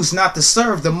choose not to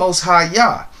serve the Most High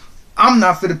Yah. I'm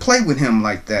not fit to play with him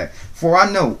like that, for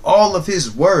I know all of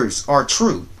his words are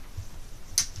true.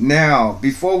 Now,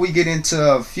 before we get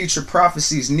into future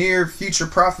prophecies, near future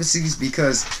prophecies,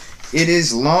 because it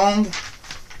is long,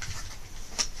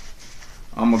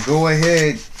 I'm going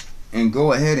to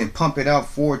go ahead and pump it out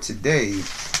for today.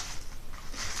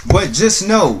 But just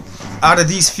know, out of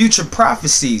these future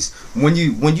prophecies, when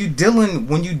you dealing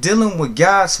with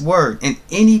God's word in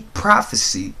any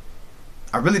prophecy,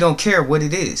 I really don't care what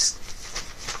it is.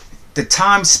 The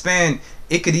time span,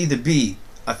 it could either be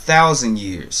 1,000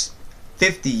 years,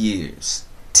 50 years,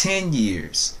 10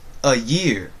 years, a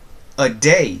year, a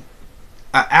day,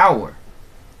 an hour.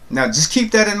 Now just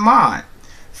keep that in mind.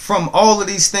 From all of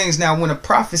these things, now when a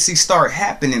prophecy start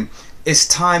happening, it's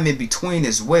time in between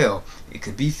as well. It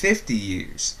could be 50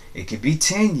 years. It could be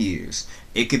 10 years.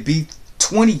 It could be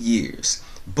 20 years.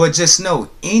 But just know,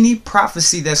 any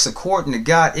prophecy that's according to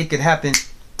God, it could happen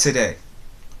today.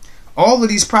 All of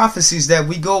these prophecies that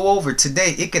we go over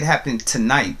today, it could happen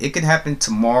tonight. It could happen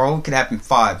tomorrow. It could happen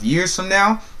 5 years from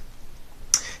now.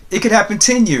 It could happen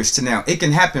 10 years to now. It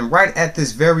can happen right at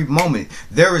this very moment.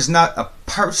 There is not a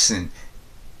person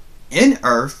in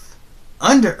earth,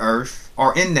 under earth,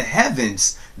 or in the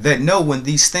heavens that know when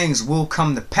these things will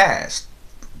come to pass.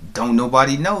 Don't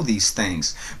nobody know these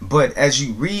things. But as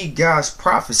you read God's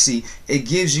prophecy, it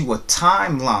gives you a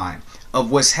timeline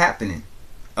of what's happening,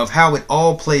 of how it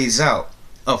all plays out,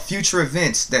 of future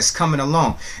events that's coming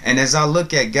along. And as I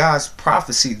look at God's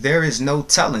prophecy, there is no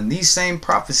telling. These same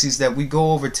prophecies that we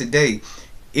go over today,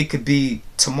 it could be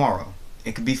tomorrow.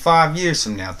 It could be 5 years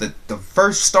from now. The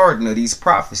first starting of these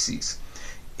prophecies.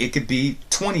 It could be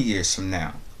 20 years from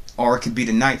now. Or it could be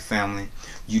tonight, family.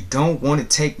 You don't want to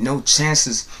take no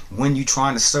chances when you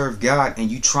trying to serve God and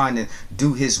you trying to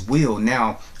do his will.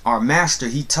 Now, our master,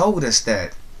 he told us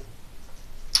that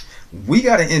we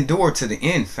got to endure to the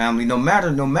end, family, no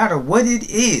matter what it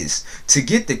is, to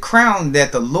get the crown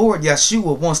that the Lord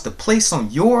Yeshua wants to place on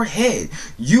your head.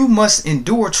 You must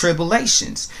endure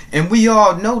tribulations. And we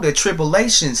all know that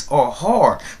tribulations are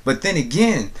hard. But then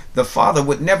again, the Father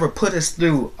would never put us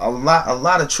through a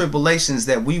lot of tribulations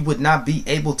that we would not be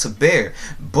able to bear.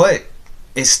 But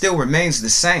it still remains the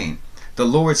same. The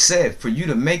Lord said, for you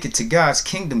to make it to God's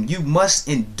kingdom, you must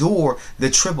endure the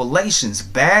tribulations,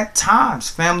 bad times,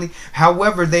 family,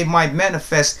 however they might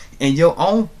manifest in your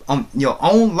own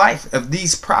life. If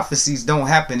these prophecies don't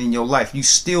happen in your life, you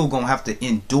still gonna have to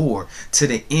endure to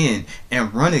the end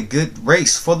and run a good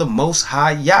race for the Most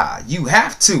High Yah. You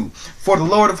have to, for the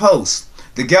Lord of hosts,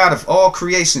 the God of all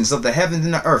creations of the heavens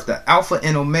and the earth, the Alpha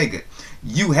and Omega.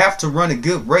 You have to run a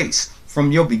good race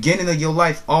from your beginning of your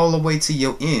life all the way to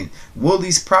your end. Will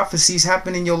these prophecies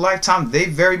happen in your lifetime? They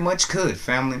very much could,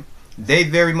 family. They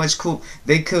very much could.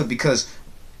 They could, because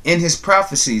in his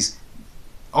prophecies,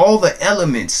 all the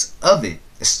elements of it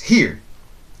is here.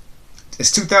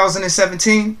 It's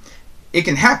 2017. It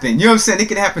can happen. You know what I'm saying? It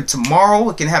can happen tomorrow.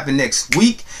 It can happen next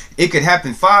week. It could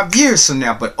happen 5 years from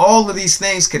now. But all of these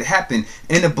things could happen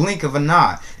in a blink of an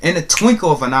eye, in a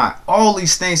twinkle of an eye. All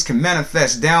these things can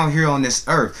manifest down here on this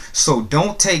earth. So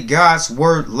don't take God's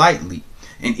word lightly.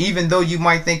 And even though you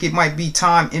might think it might be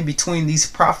time in between these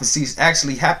prophecies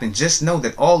actually happen, just know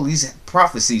that all these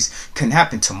prophecies can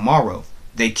happen tomorrow.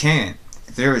 They can.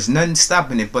 There is nothing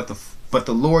stopping it but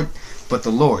the Lord.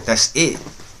 That's it.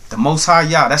 The Most High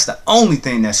Yah. That's the only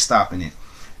thing that's stopping it.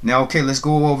 Now, okay, let's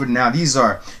go over now. These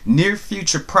are near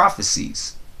future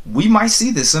prophecies. We might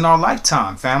see this in our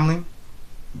lifetime, family.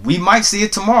 We might see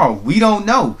it tomorrow. We don't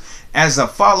know. As a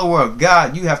follower of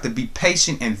God, you have to be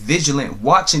patient and vigilant,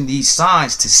 watching these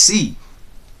signs to see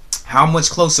how much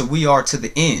closer we are to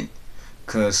the end.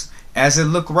 Because as it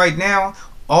look right now,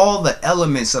 all the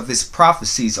elements of his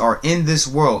prophecies are in this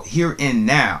world, here and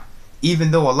now.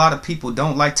 Even though a lot of people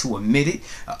don't like to admit it,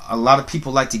 a lot of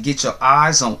people like to get your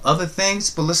eyes on other things,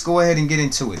 but let's go ahead and get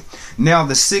into it. Now,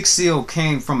 the sixth seal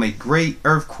came from a great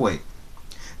earthquake.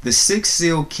 The sixth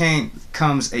seal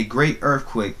comes a great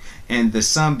earthquake, and the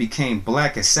sun became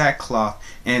black as sackcloth,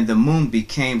 and the moon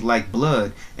became like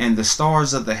blood, and the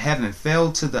stars of the heaven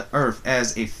fell to the earth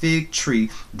as a fig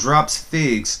tree drops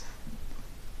figs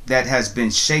that has been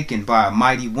shaken by a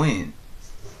mighty wind.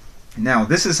 Now,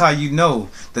 this is how you know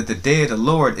that the day of the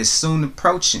Lord is soon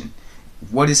approaching.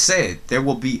 What is said, there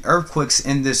will be earthquakes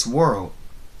in this world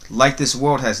like this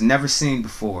world has never seen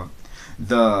before.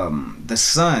 The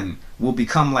sun will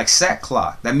become like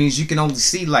sackcloth. That means you can only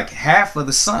see like half of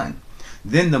the sun.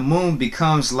 Then the moon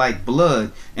becomes like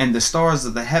blood, and the stars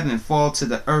of the heaven fall to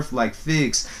the earth like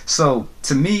figs. So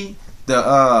to me,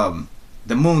 the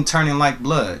moon turning like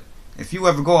blood. If you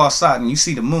ever go outside and you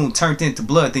see the moon turned into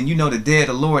blood, then you know the day of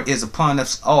the Lord is upon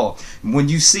us all. When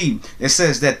you see, it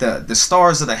says that the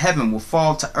stars of the heaven will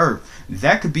fall to earth.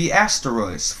 That could be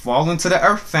asteroids falling to the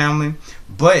earth, family.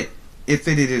 But if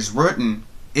it is written,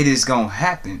 it is going to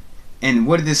happen. And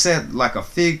what did it say? Like a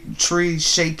fig tree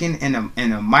shaking in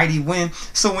a mighty wind.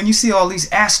 So when you see all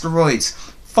these asteroids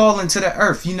falling to the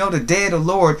earth, you know the day of the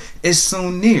Lord is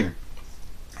soon near.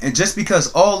 And just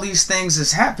because all these things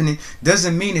is happening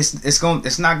doesn't mean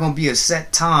it's not going to be a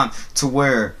set time to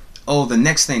where, oh, the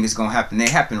next thing is going to happen. They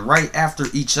happen right after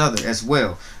each other as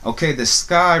well. Okay, the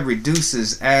sky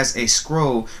reduces as a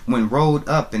scroll when rolled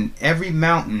up, and every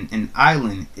mountain and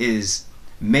island is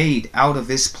made out of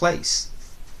its place.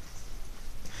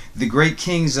 The great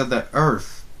kings of the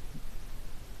earth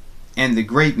And the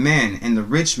great man, and the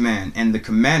rich man, and the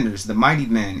commanders, the mighty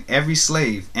man, every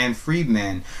slave and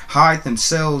freedman, hide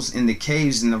themselves in the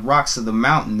caves and the rocks of the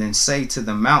mountain, and say to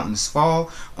the mountains,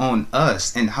 fall on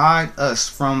us, and hide us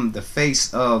from the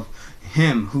face of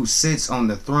him who sits on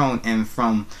the throne, and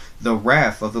from the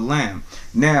wrath of the Lamb.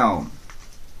 Now,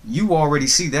 you already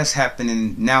see that's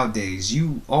happening nowadays.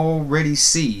 You already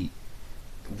see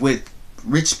with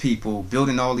rich people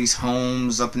building all these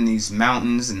homes up in these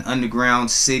mountains and underground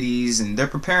cities, and they're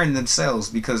preparing themselves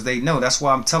because they know. That's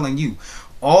why I'm telling you,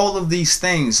 all of these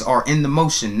things are in the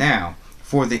motion now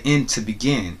for the end to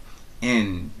begin.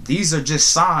 And these are just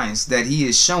signs that he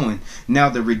is showing. Now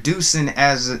the reducing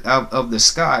of the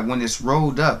sky, when it's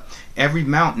rolled up, every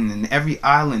mountain and every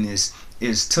island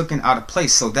is taken out of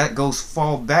place. So that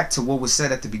fall back to what was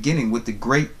said at the beginning with the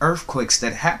great earthquakes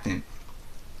that happened.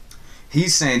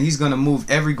 He's saying he's going to move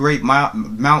every great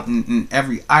mountain and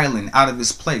every island out of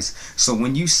its place. So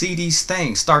when you see these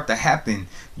things start to happen,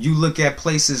 you look at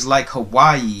places like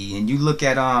Hawaii, and you look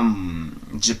at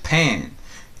Japan,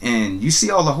 and you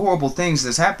see all the horrible things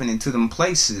that's happening to them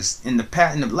places in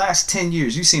the last 10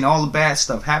 years. You've seen all the bad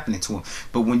stuff happening to them.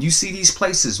 But when you see these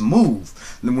places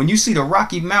move, then when you see the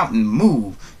Rocky Mountain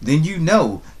move, then you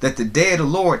know that the day of the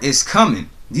Lord is coming.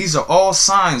 These are all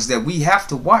signs that we have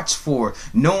to watch for,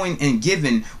 knowing and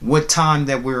given what time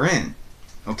that we're in.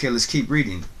 Okay, let's keep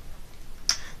reading.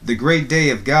 The great day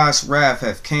of God's wrath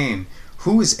hath came.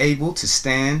 Who is able to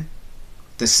stand?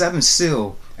 The seventh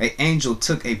seal, an angel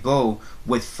took a bow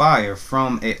with fire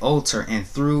from an altar and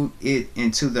threw it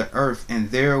into the earth,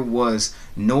 and there was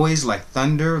noise like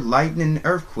thunder, lightning, and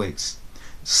earthquakes.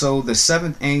 So the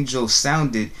seventh angel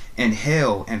sounded, and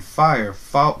hail and fire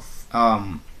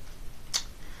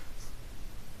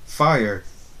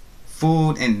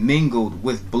fooled and mingled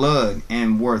with blood,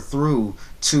 and were through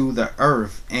to the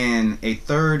earth, and a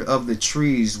third of the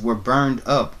trees were burned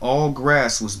up, all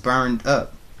grass was burned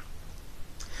up.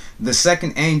 The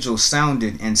second angel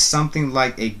sounded, and something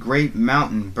like a great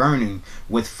mountain burning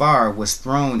with fire was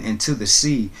thrown into the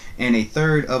sea, and a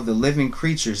third of the living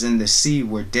creatures in the sea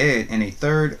were dead, and a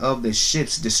third of the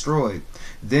ships destroyed.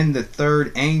 Then the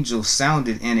third angel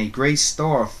sounded, and a great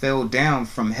star fell down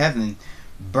from heaven,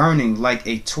 burning like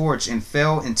a torch, and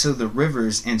fell into the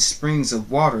rivers and springs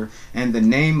of water, and the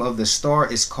name of the star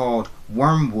is called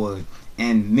Wormwood,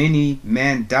 and many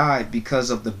men died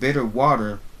because of the bitter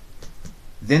water.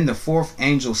 Then the fourth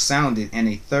angel sounded, and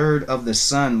a third of the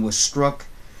sun was struck,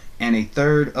 and a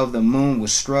third of the moon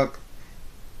was struck,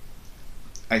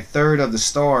 a third of the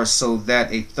stars, so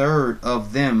that a third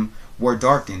of them were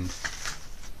darkened.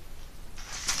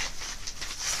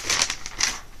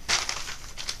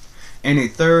 And a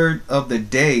third of the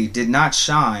day did not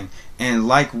shine, and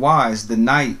likewise the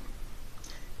night.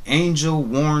 Angel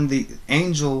warns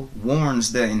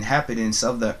the inhabitants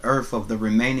of the earth of the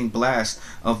remaining blast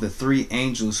of the three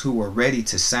angels who were ready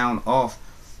to sound off.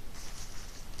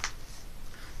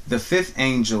 The fifth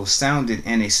angel sounded,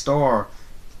 and a star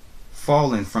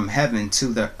fallen from heaven to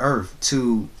the earth.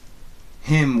 To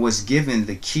him was given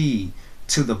the key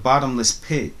to the bottomless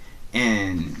pit,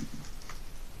 and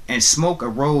smoke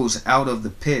arose out of the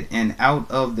pit, and out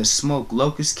of the smoke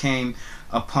locusts came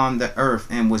upon the earth,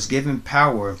 and was given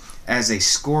power as a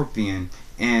scorpion,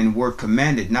 and were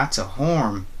commanded not to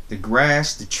harm the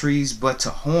grass, the trees, but to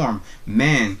harm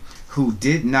men who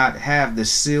did not have the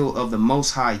seal of the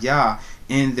Most High Yah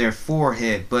in their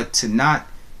forehead, but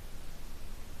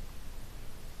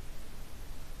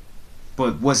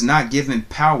was not given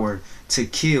power to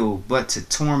kill, but to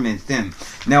torment them.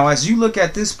 Now, as you look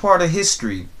at this part of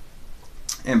history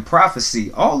and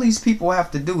prophecy, all these people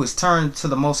have to do is turn to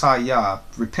the Most High Yah,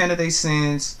 repent of their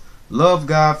sins, love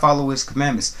God, follow his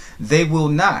commandments. They will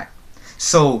not.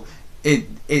 So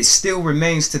it still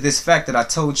remains to this fact that I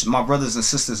told my brothers and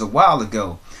sisters a while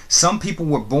ago. Some people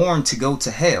were born to go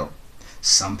to hell.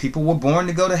 Some people were born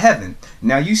to go to heaven.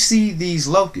 Now you see these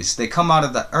locusts, they come out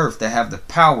of the earth, that have the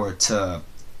power to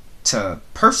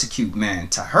persecute man,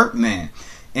 to hurt man.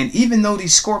 And even though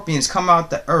these scorpions come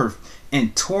out the earth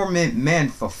and torment men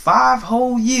for 5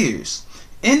 whole years,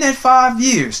 in that 5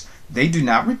 years, they do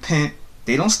not repent.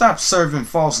 They don't stop serving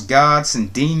false gods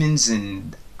and demons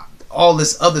and all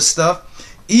this other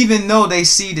stuff. Even though they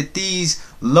see that these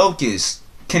locusts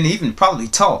can even probably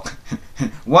talk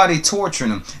while they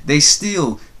torturing them, they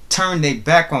still turn their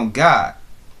back on God.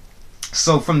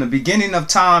 So from the beginning of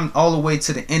time all the way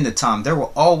to the end of time, there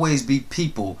will always be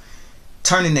people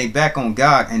turning their back on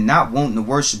God and not wanting to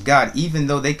worship God, even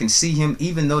though they can see him,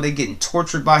 even though they're getting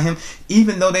tortured by him,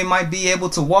 even though they might be able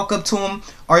to walk up to him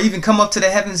or even come up to the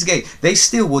heaven's gate, they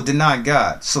still will deny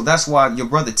God. So that's why your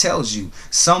brother tells you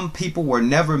some people were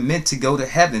never meant to go to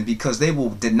heaven, because they will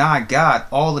deny God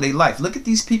all of their life. Look at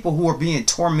these people who are being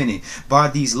tormented by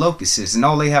these locusts, and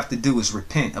all they have to do is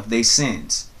repent of their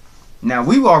sins. Now,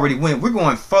 we've already went. We're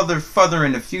going further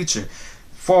in the future.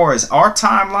 Far as our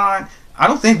timeline, I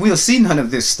don't think we'll see none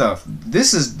of this stuff.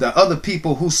 This is the other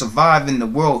people who survive in the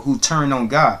world who turn on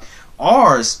God.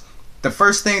 Ours, the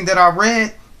first thing that I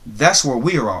read, that's where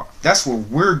we are. That's where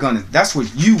we're gonna. That's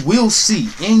what you will see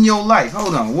in your life.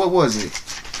 Hold on, what was it?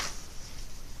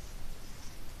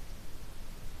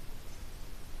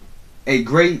 A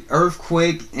great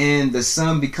earthquake, and the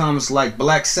sun becomes like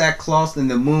black sackcloth,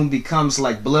 and the moon becomes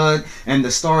like blood, and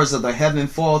the stars of the heaven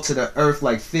fall to the earth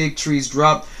like fig trees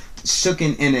drop,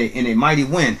 shooken in a mighty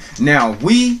wind. Now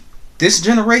this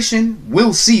generation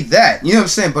will see that, you know what I'm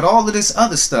saying? But all of this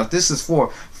other stuff, this is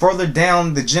for further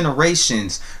down the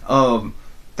generations of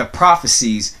the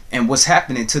prophecies and what's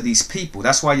happening to these people.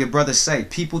 That's why your brothers say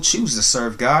people choose to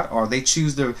serve God, or they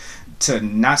choose to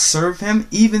not serve him,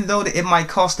 even though it might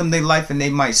cost them their life and they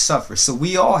might suffer. So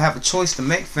we all have a choice to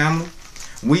make, family.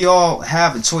 We all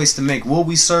have a choice to make. Will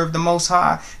we serve the Most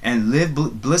High and live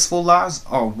blissful lives,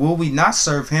 or will we not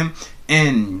serve him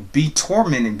and be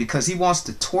tormented? Because he wants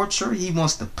to torture, he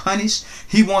wants to punish,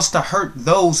 he wants to hurt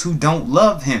those who don't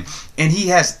love him, and he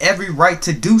has every right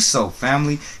to do so,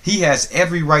 family. He has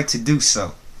every right to do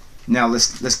so. Now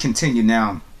let's continue.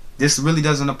 Now, this really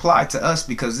doesn't apply to us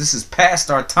because this is past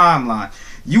our timeline.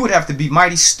 You would have to be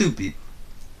mighty stupid.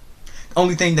 The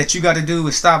only thing that you got to do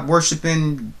is stop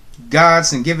worshiping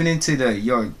gods and giving into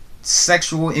your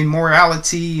sexual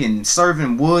immorality and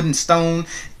serving wood and stone,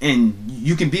 and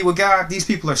you can be with God. These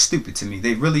people are stupid to me.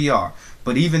 They really are.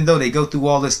 But even though they go through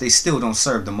all this, they still don't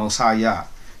serve the Most High Yah.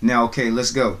 Now, okay,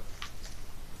 let's go.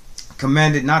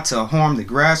 Commanded not to harm the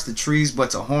grass, the trees,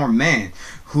 but to harm man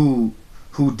who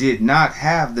did not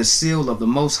have the seal of the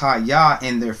Most High Yah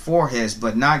in their foreheads,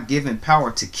 but not given power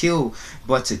to kill,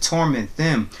 but to torment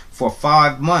them for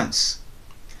 5 months.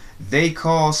 They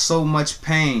cause so much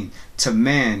pain to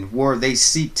men were they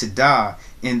seek to die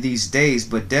in these days,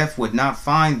 but death would not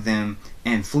find them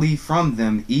and flee from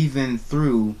them, even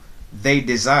through they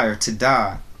desire to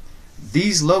die.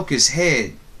 These locusts'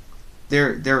 head,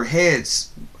 their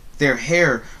heads, their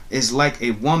hair is like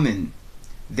a woman.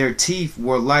 Their teeth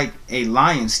were like a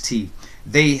lion's teeth.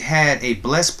 They had a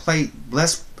breastplate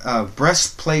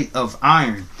of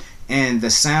iron, and the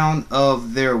sound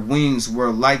of their wings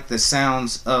were like the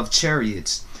sounds of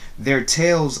chariots. Their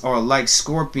tails are like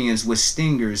scorpions with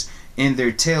stingers in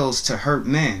their tails to hurt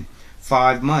men.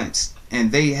 5 months.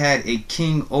 And they had a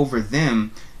king over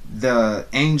them, the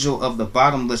angel of the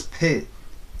bottomless pit,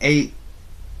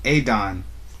 Abdon.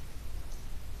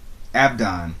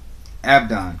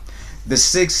 The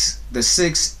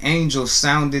sixth angel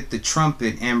sounded the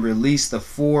trumpet and released the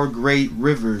 4 great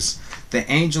rivers, the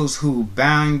angels who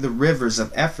bind the rivers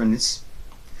of Euphrates.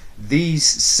 These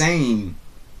same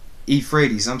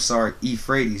Euphrates,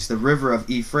 the river of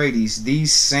Euphrates,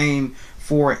 these same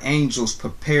 4 angels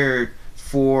prepared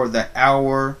for the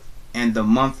hour and the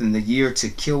month and the year to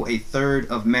kill 1/3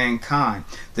 of mankind.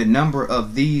 The number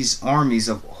of these armies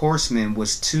of horsemen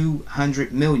was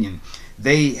 200 million.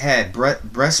 They had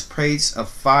breastplates of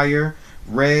fire,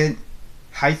 red,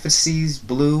 hyphases,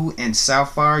 blue, and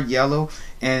sapphire yellow,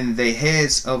 and the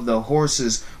heads of the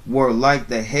horses were like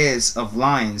the heads of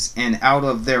lions, and out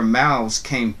of their mouths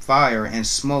came fire and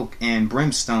smoke and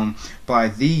brimstone. By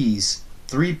these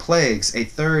 3 plagues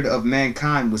 1/3 of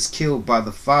mankind was killed by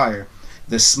the fire,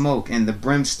 the smoke, and the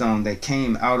brimstone that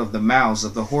came out of the mouths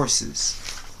of the horses.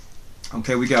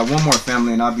 Okay, we got one more,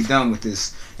 family, and I'll be done with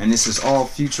this. And this is all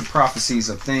future prophecies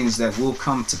of things that will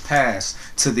come to pass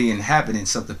to the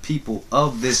inhabitants of the people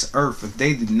of this earth if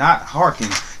they do not hearken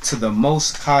to the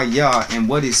Most High Yah and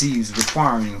what is He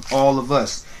requiring of all of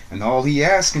us. And all He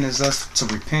asking is us to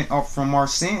repent from our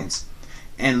sins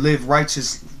and live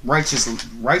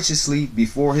righteously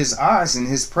before His eyes in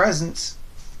His presence.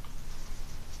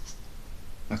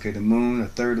 Okay, the moon,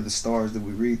 1/3 of the stars. Did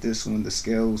we read this one? The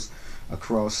scales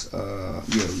across, yeah,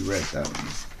 we read that one.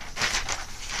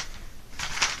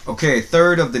 Okay,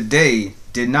 1/3 of the day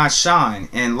did not shine,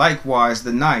 and likewise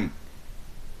the night.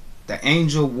 The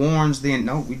angel warns the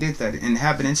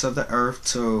inhabitants of the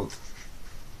earth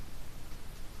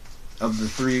of the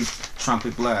 3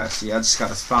 trumpet blasts. Yeah, I just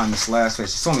gotta find this last page.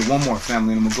 It's only one more,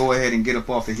 family, and I'm gonna go ahead and get up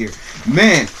off of here.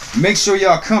 Man, make sure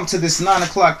y'all come to this 9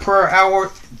 o'clock prayer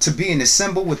hour to be in the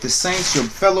symbol with the saints, your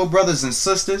fellow brothers and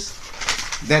sisters.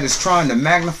 that is trying to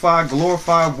magnify,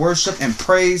 glorify, worship, and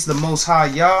praise the Most High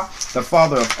Yah, the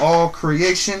Father of all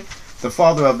creation, the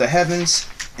Father of the heavens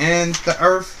and the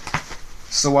earth.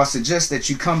 So I suggest that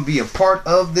you come be a part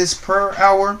of this prayer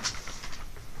hour.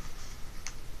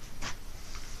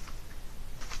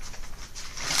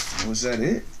 Was that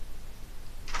it?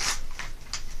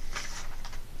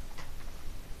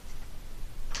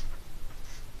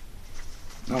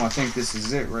 No, I think this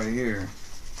is it right here.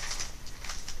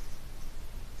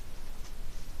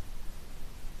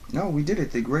 No, we did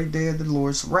it. The great day of the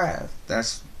Lord's wrath.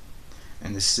 That's,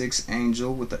 and the sixth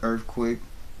angel with the earthquake.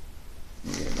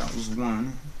 Yeah, that was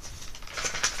one.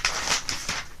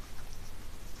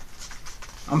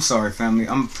 I'm sorry, family.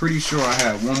 I'm pretty sure I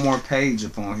have one more page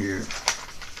up on here.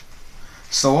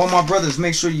 So all my brothers,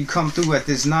 make sure you come through at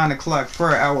this 9 o'clock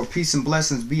prayer hour. Peace and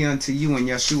blessings be unto you in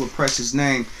Yeshua precious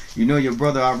name. You know, your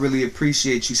brother, I really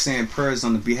appreciate you saying prayers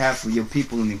on the behalf of your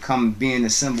people and come being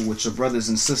assembled with your brothers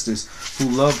and sisters who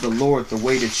love the Lord the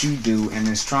way that you do and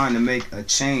is trying to make a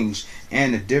change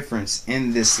and a difference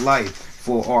in this life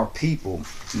for our people.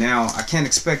 Now, I can't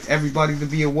expect everybody to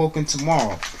be awoken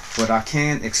tomorrow, but I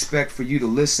can expect for you to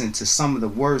listen to some of the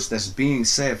words that's being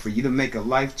said, for you to make a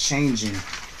life-changing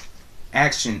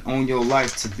action on your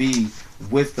life to be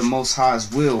with the Most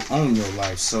High's will on your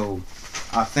life. So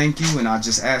I thank you, and I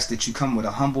just ask that you come with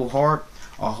a humble heart,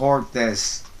 a heart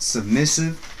that's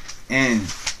submissive, and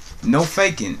no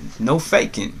faking, no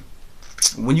faking.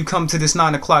 When you come to this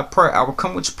 9 o'clock prayer hour,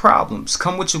 come with your problems,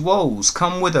 come with your woes,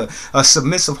 come with a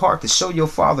submissive heart to show your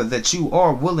Father that you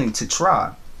are willing to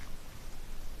try.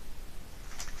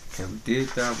 Okay, we did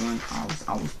that one.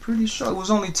 I was pretty sure it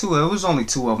was only two. It was only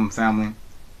two of them, family.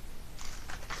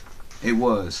 It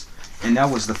was. And that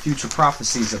was the future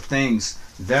prophecies of things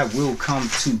that will come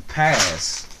to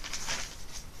pass.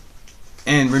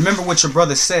 And remember what your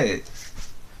brother said.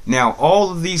 Now,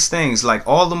 all of these things, like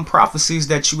all them prophecies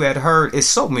that you had heard, is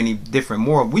so many different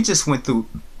more. We just went through,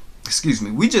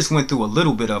 we just went through a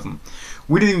little bit of them.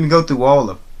 We didn't even go through all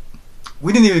of them.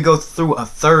 We didn't even go through a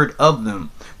third of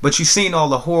them. But you've seen all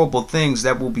the horrible things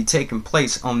that will be taking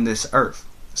place on this earth.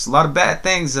 There's a lot of bad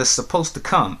things that's supposed to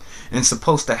come and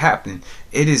supposed to happen.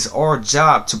 It is our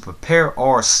job to prepare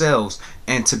ourselves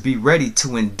and to be ready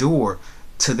to endure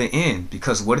to the end.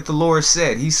 Because what did the Lord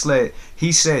said? He said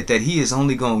that He is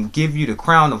only going to give you the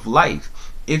crown of life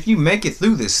if you make it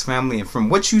through this, family. And from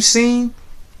what you've seen,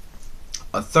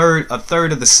 a third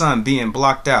of the sun being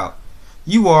blocked out,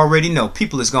 you already know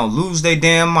people is going to lose their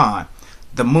damn mind.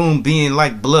 The moon being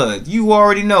like blood, you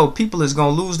already know people is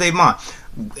going to lose their mind.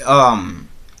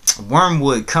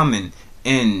 Wormwood coming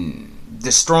and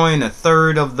destroying a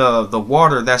third of the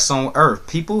water that's on earth.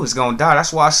 People is gonna die.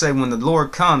 That's why I say when the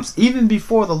Lord comes, even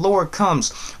before the Lord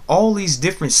comes, all these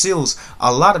different seals,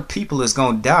 a lot of people is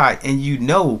gonna die, and you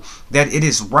know that it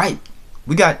is right.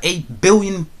 We got 8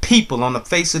 billion people on the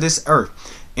face of this earth.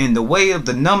 In the way of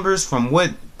the numbers, from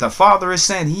what the Father is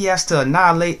saying, He has to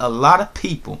annihilate a lot of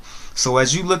people. So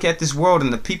as you look at this world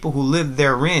and the people who live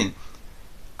therein,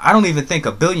 I don't even think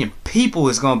 1 billion people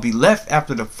is going to be left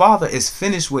after the Father is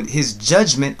finished with His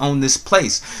judgment on this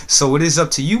place. So it is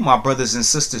up to you, my brothers and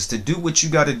sisters, to do what you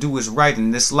got to do is right in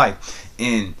this life.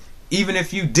 And even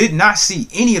if you did not see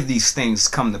any of these things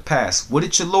come to pass, what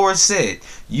did your Lord said?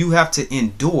 You have to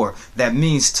endure. That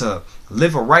means to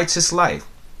live a righteous life.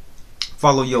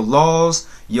 Follow your laws,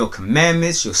 your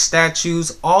commandments, your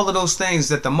statutes, all of those things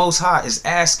that the Most High is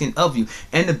asking of you,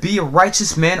 and to be a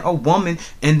righteous man or woman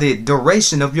in the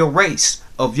duration of your race,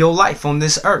 of your life on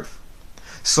this earth.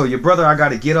 So your brother, I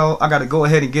gotta go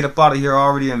ahead and get up out of here. I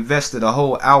already invested a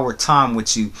whole hour time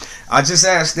with you. I just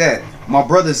ask that my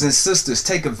brothers and sisters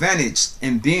take advantage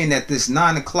in being at this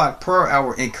 9 o'clock prayer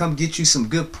hour and come get you some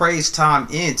good praise time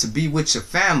in to be with your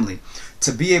family,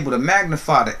 to be able to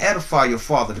magnify, to edify your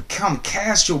Father, to come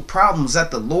cast your problems at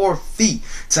the Lord's feet,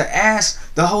 to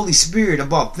ask the Holy Spirit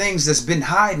about things that's been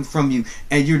hiding from you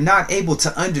and you're not able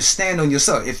to understand on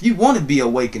yourself. If you want to be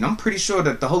awakened, I'm pretty sure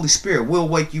that the Holy Spirit will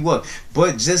wake you up.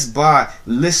 But just by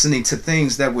listening to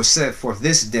things that were said for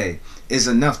this day is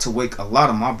enough to wake a lot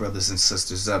of my brothers and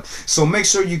sisters up. So make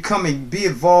sure you come and be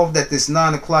involved at this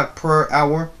 9 o'clock prayer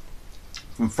hour.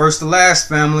 From first to last,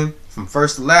 family. From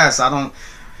first to last. I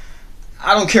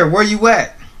don't care where you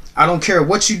at. I don't care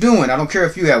what you're doing. I don't care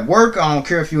if you're at work. I don't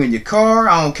care if you're in your car.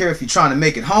 I don't care if you're trying to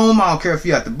make it home. I don't care if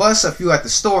you're at the bus, if you're at the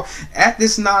store. At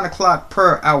this 9 o'clock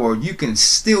prayer hour, you can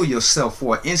still yourself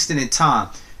for an instant in time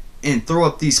and throw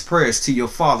up these prayers to your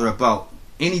Father about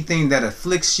anything that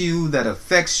afflicts you, that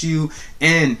affects you,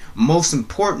 and most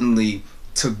importantly,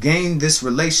 to gain this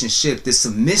relationship, this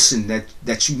submission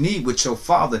that you need with your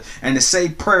Father, and to say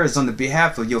prayers on the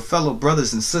behalf of your fellow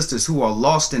brothers and sisters who are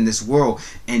lost in this world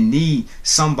and need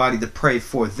somebody to pray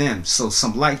for them, so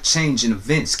some life-changing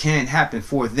events can happen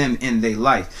for them in their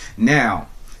life. Now,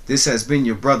 this has been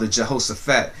your brother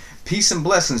Jehoshaphat. Peace and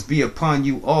blessings be upon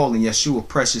you all in Yeshua's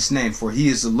precious name, for he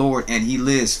is the Lord and he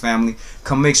lives, family.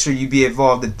 Come make sure you be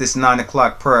involved at this 9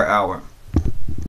 o'clock prayer hour.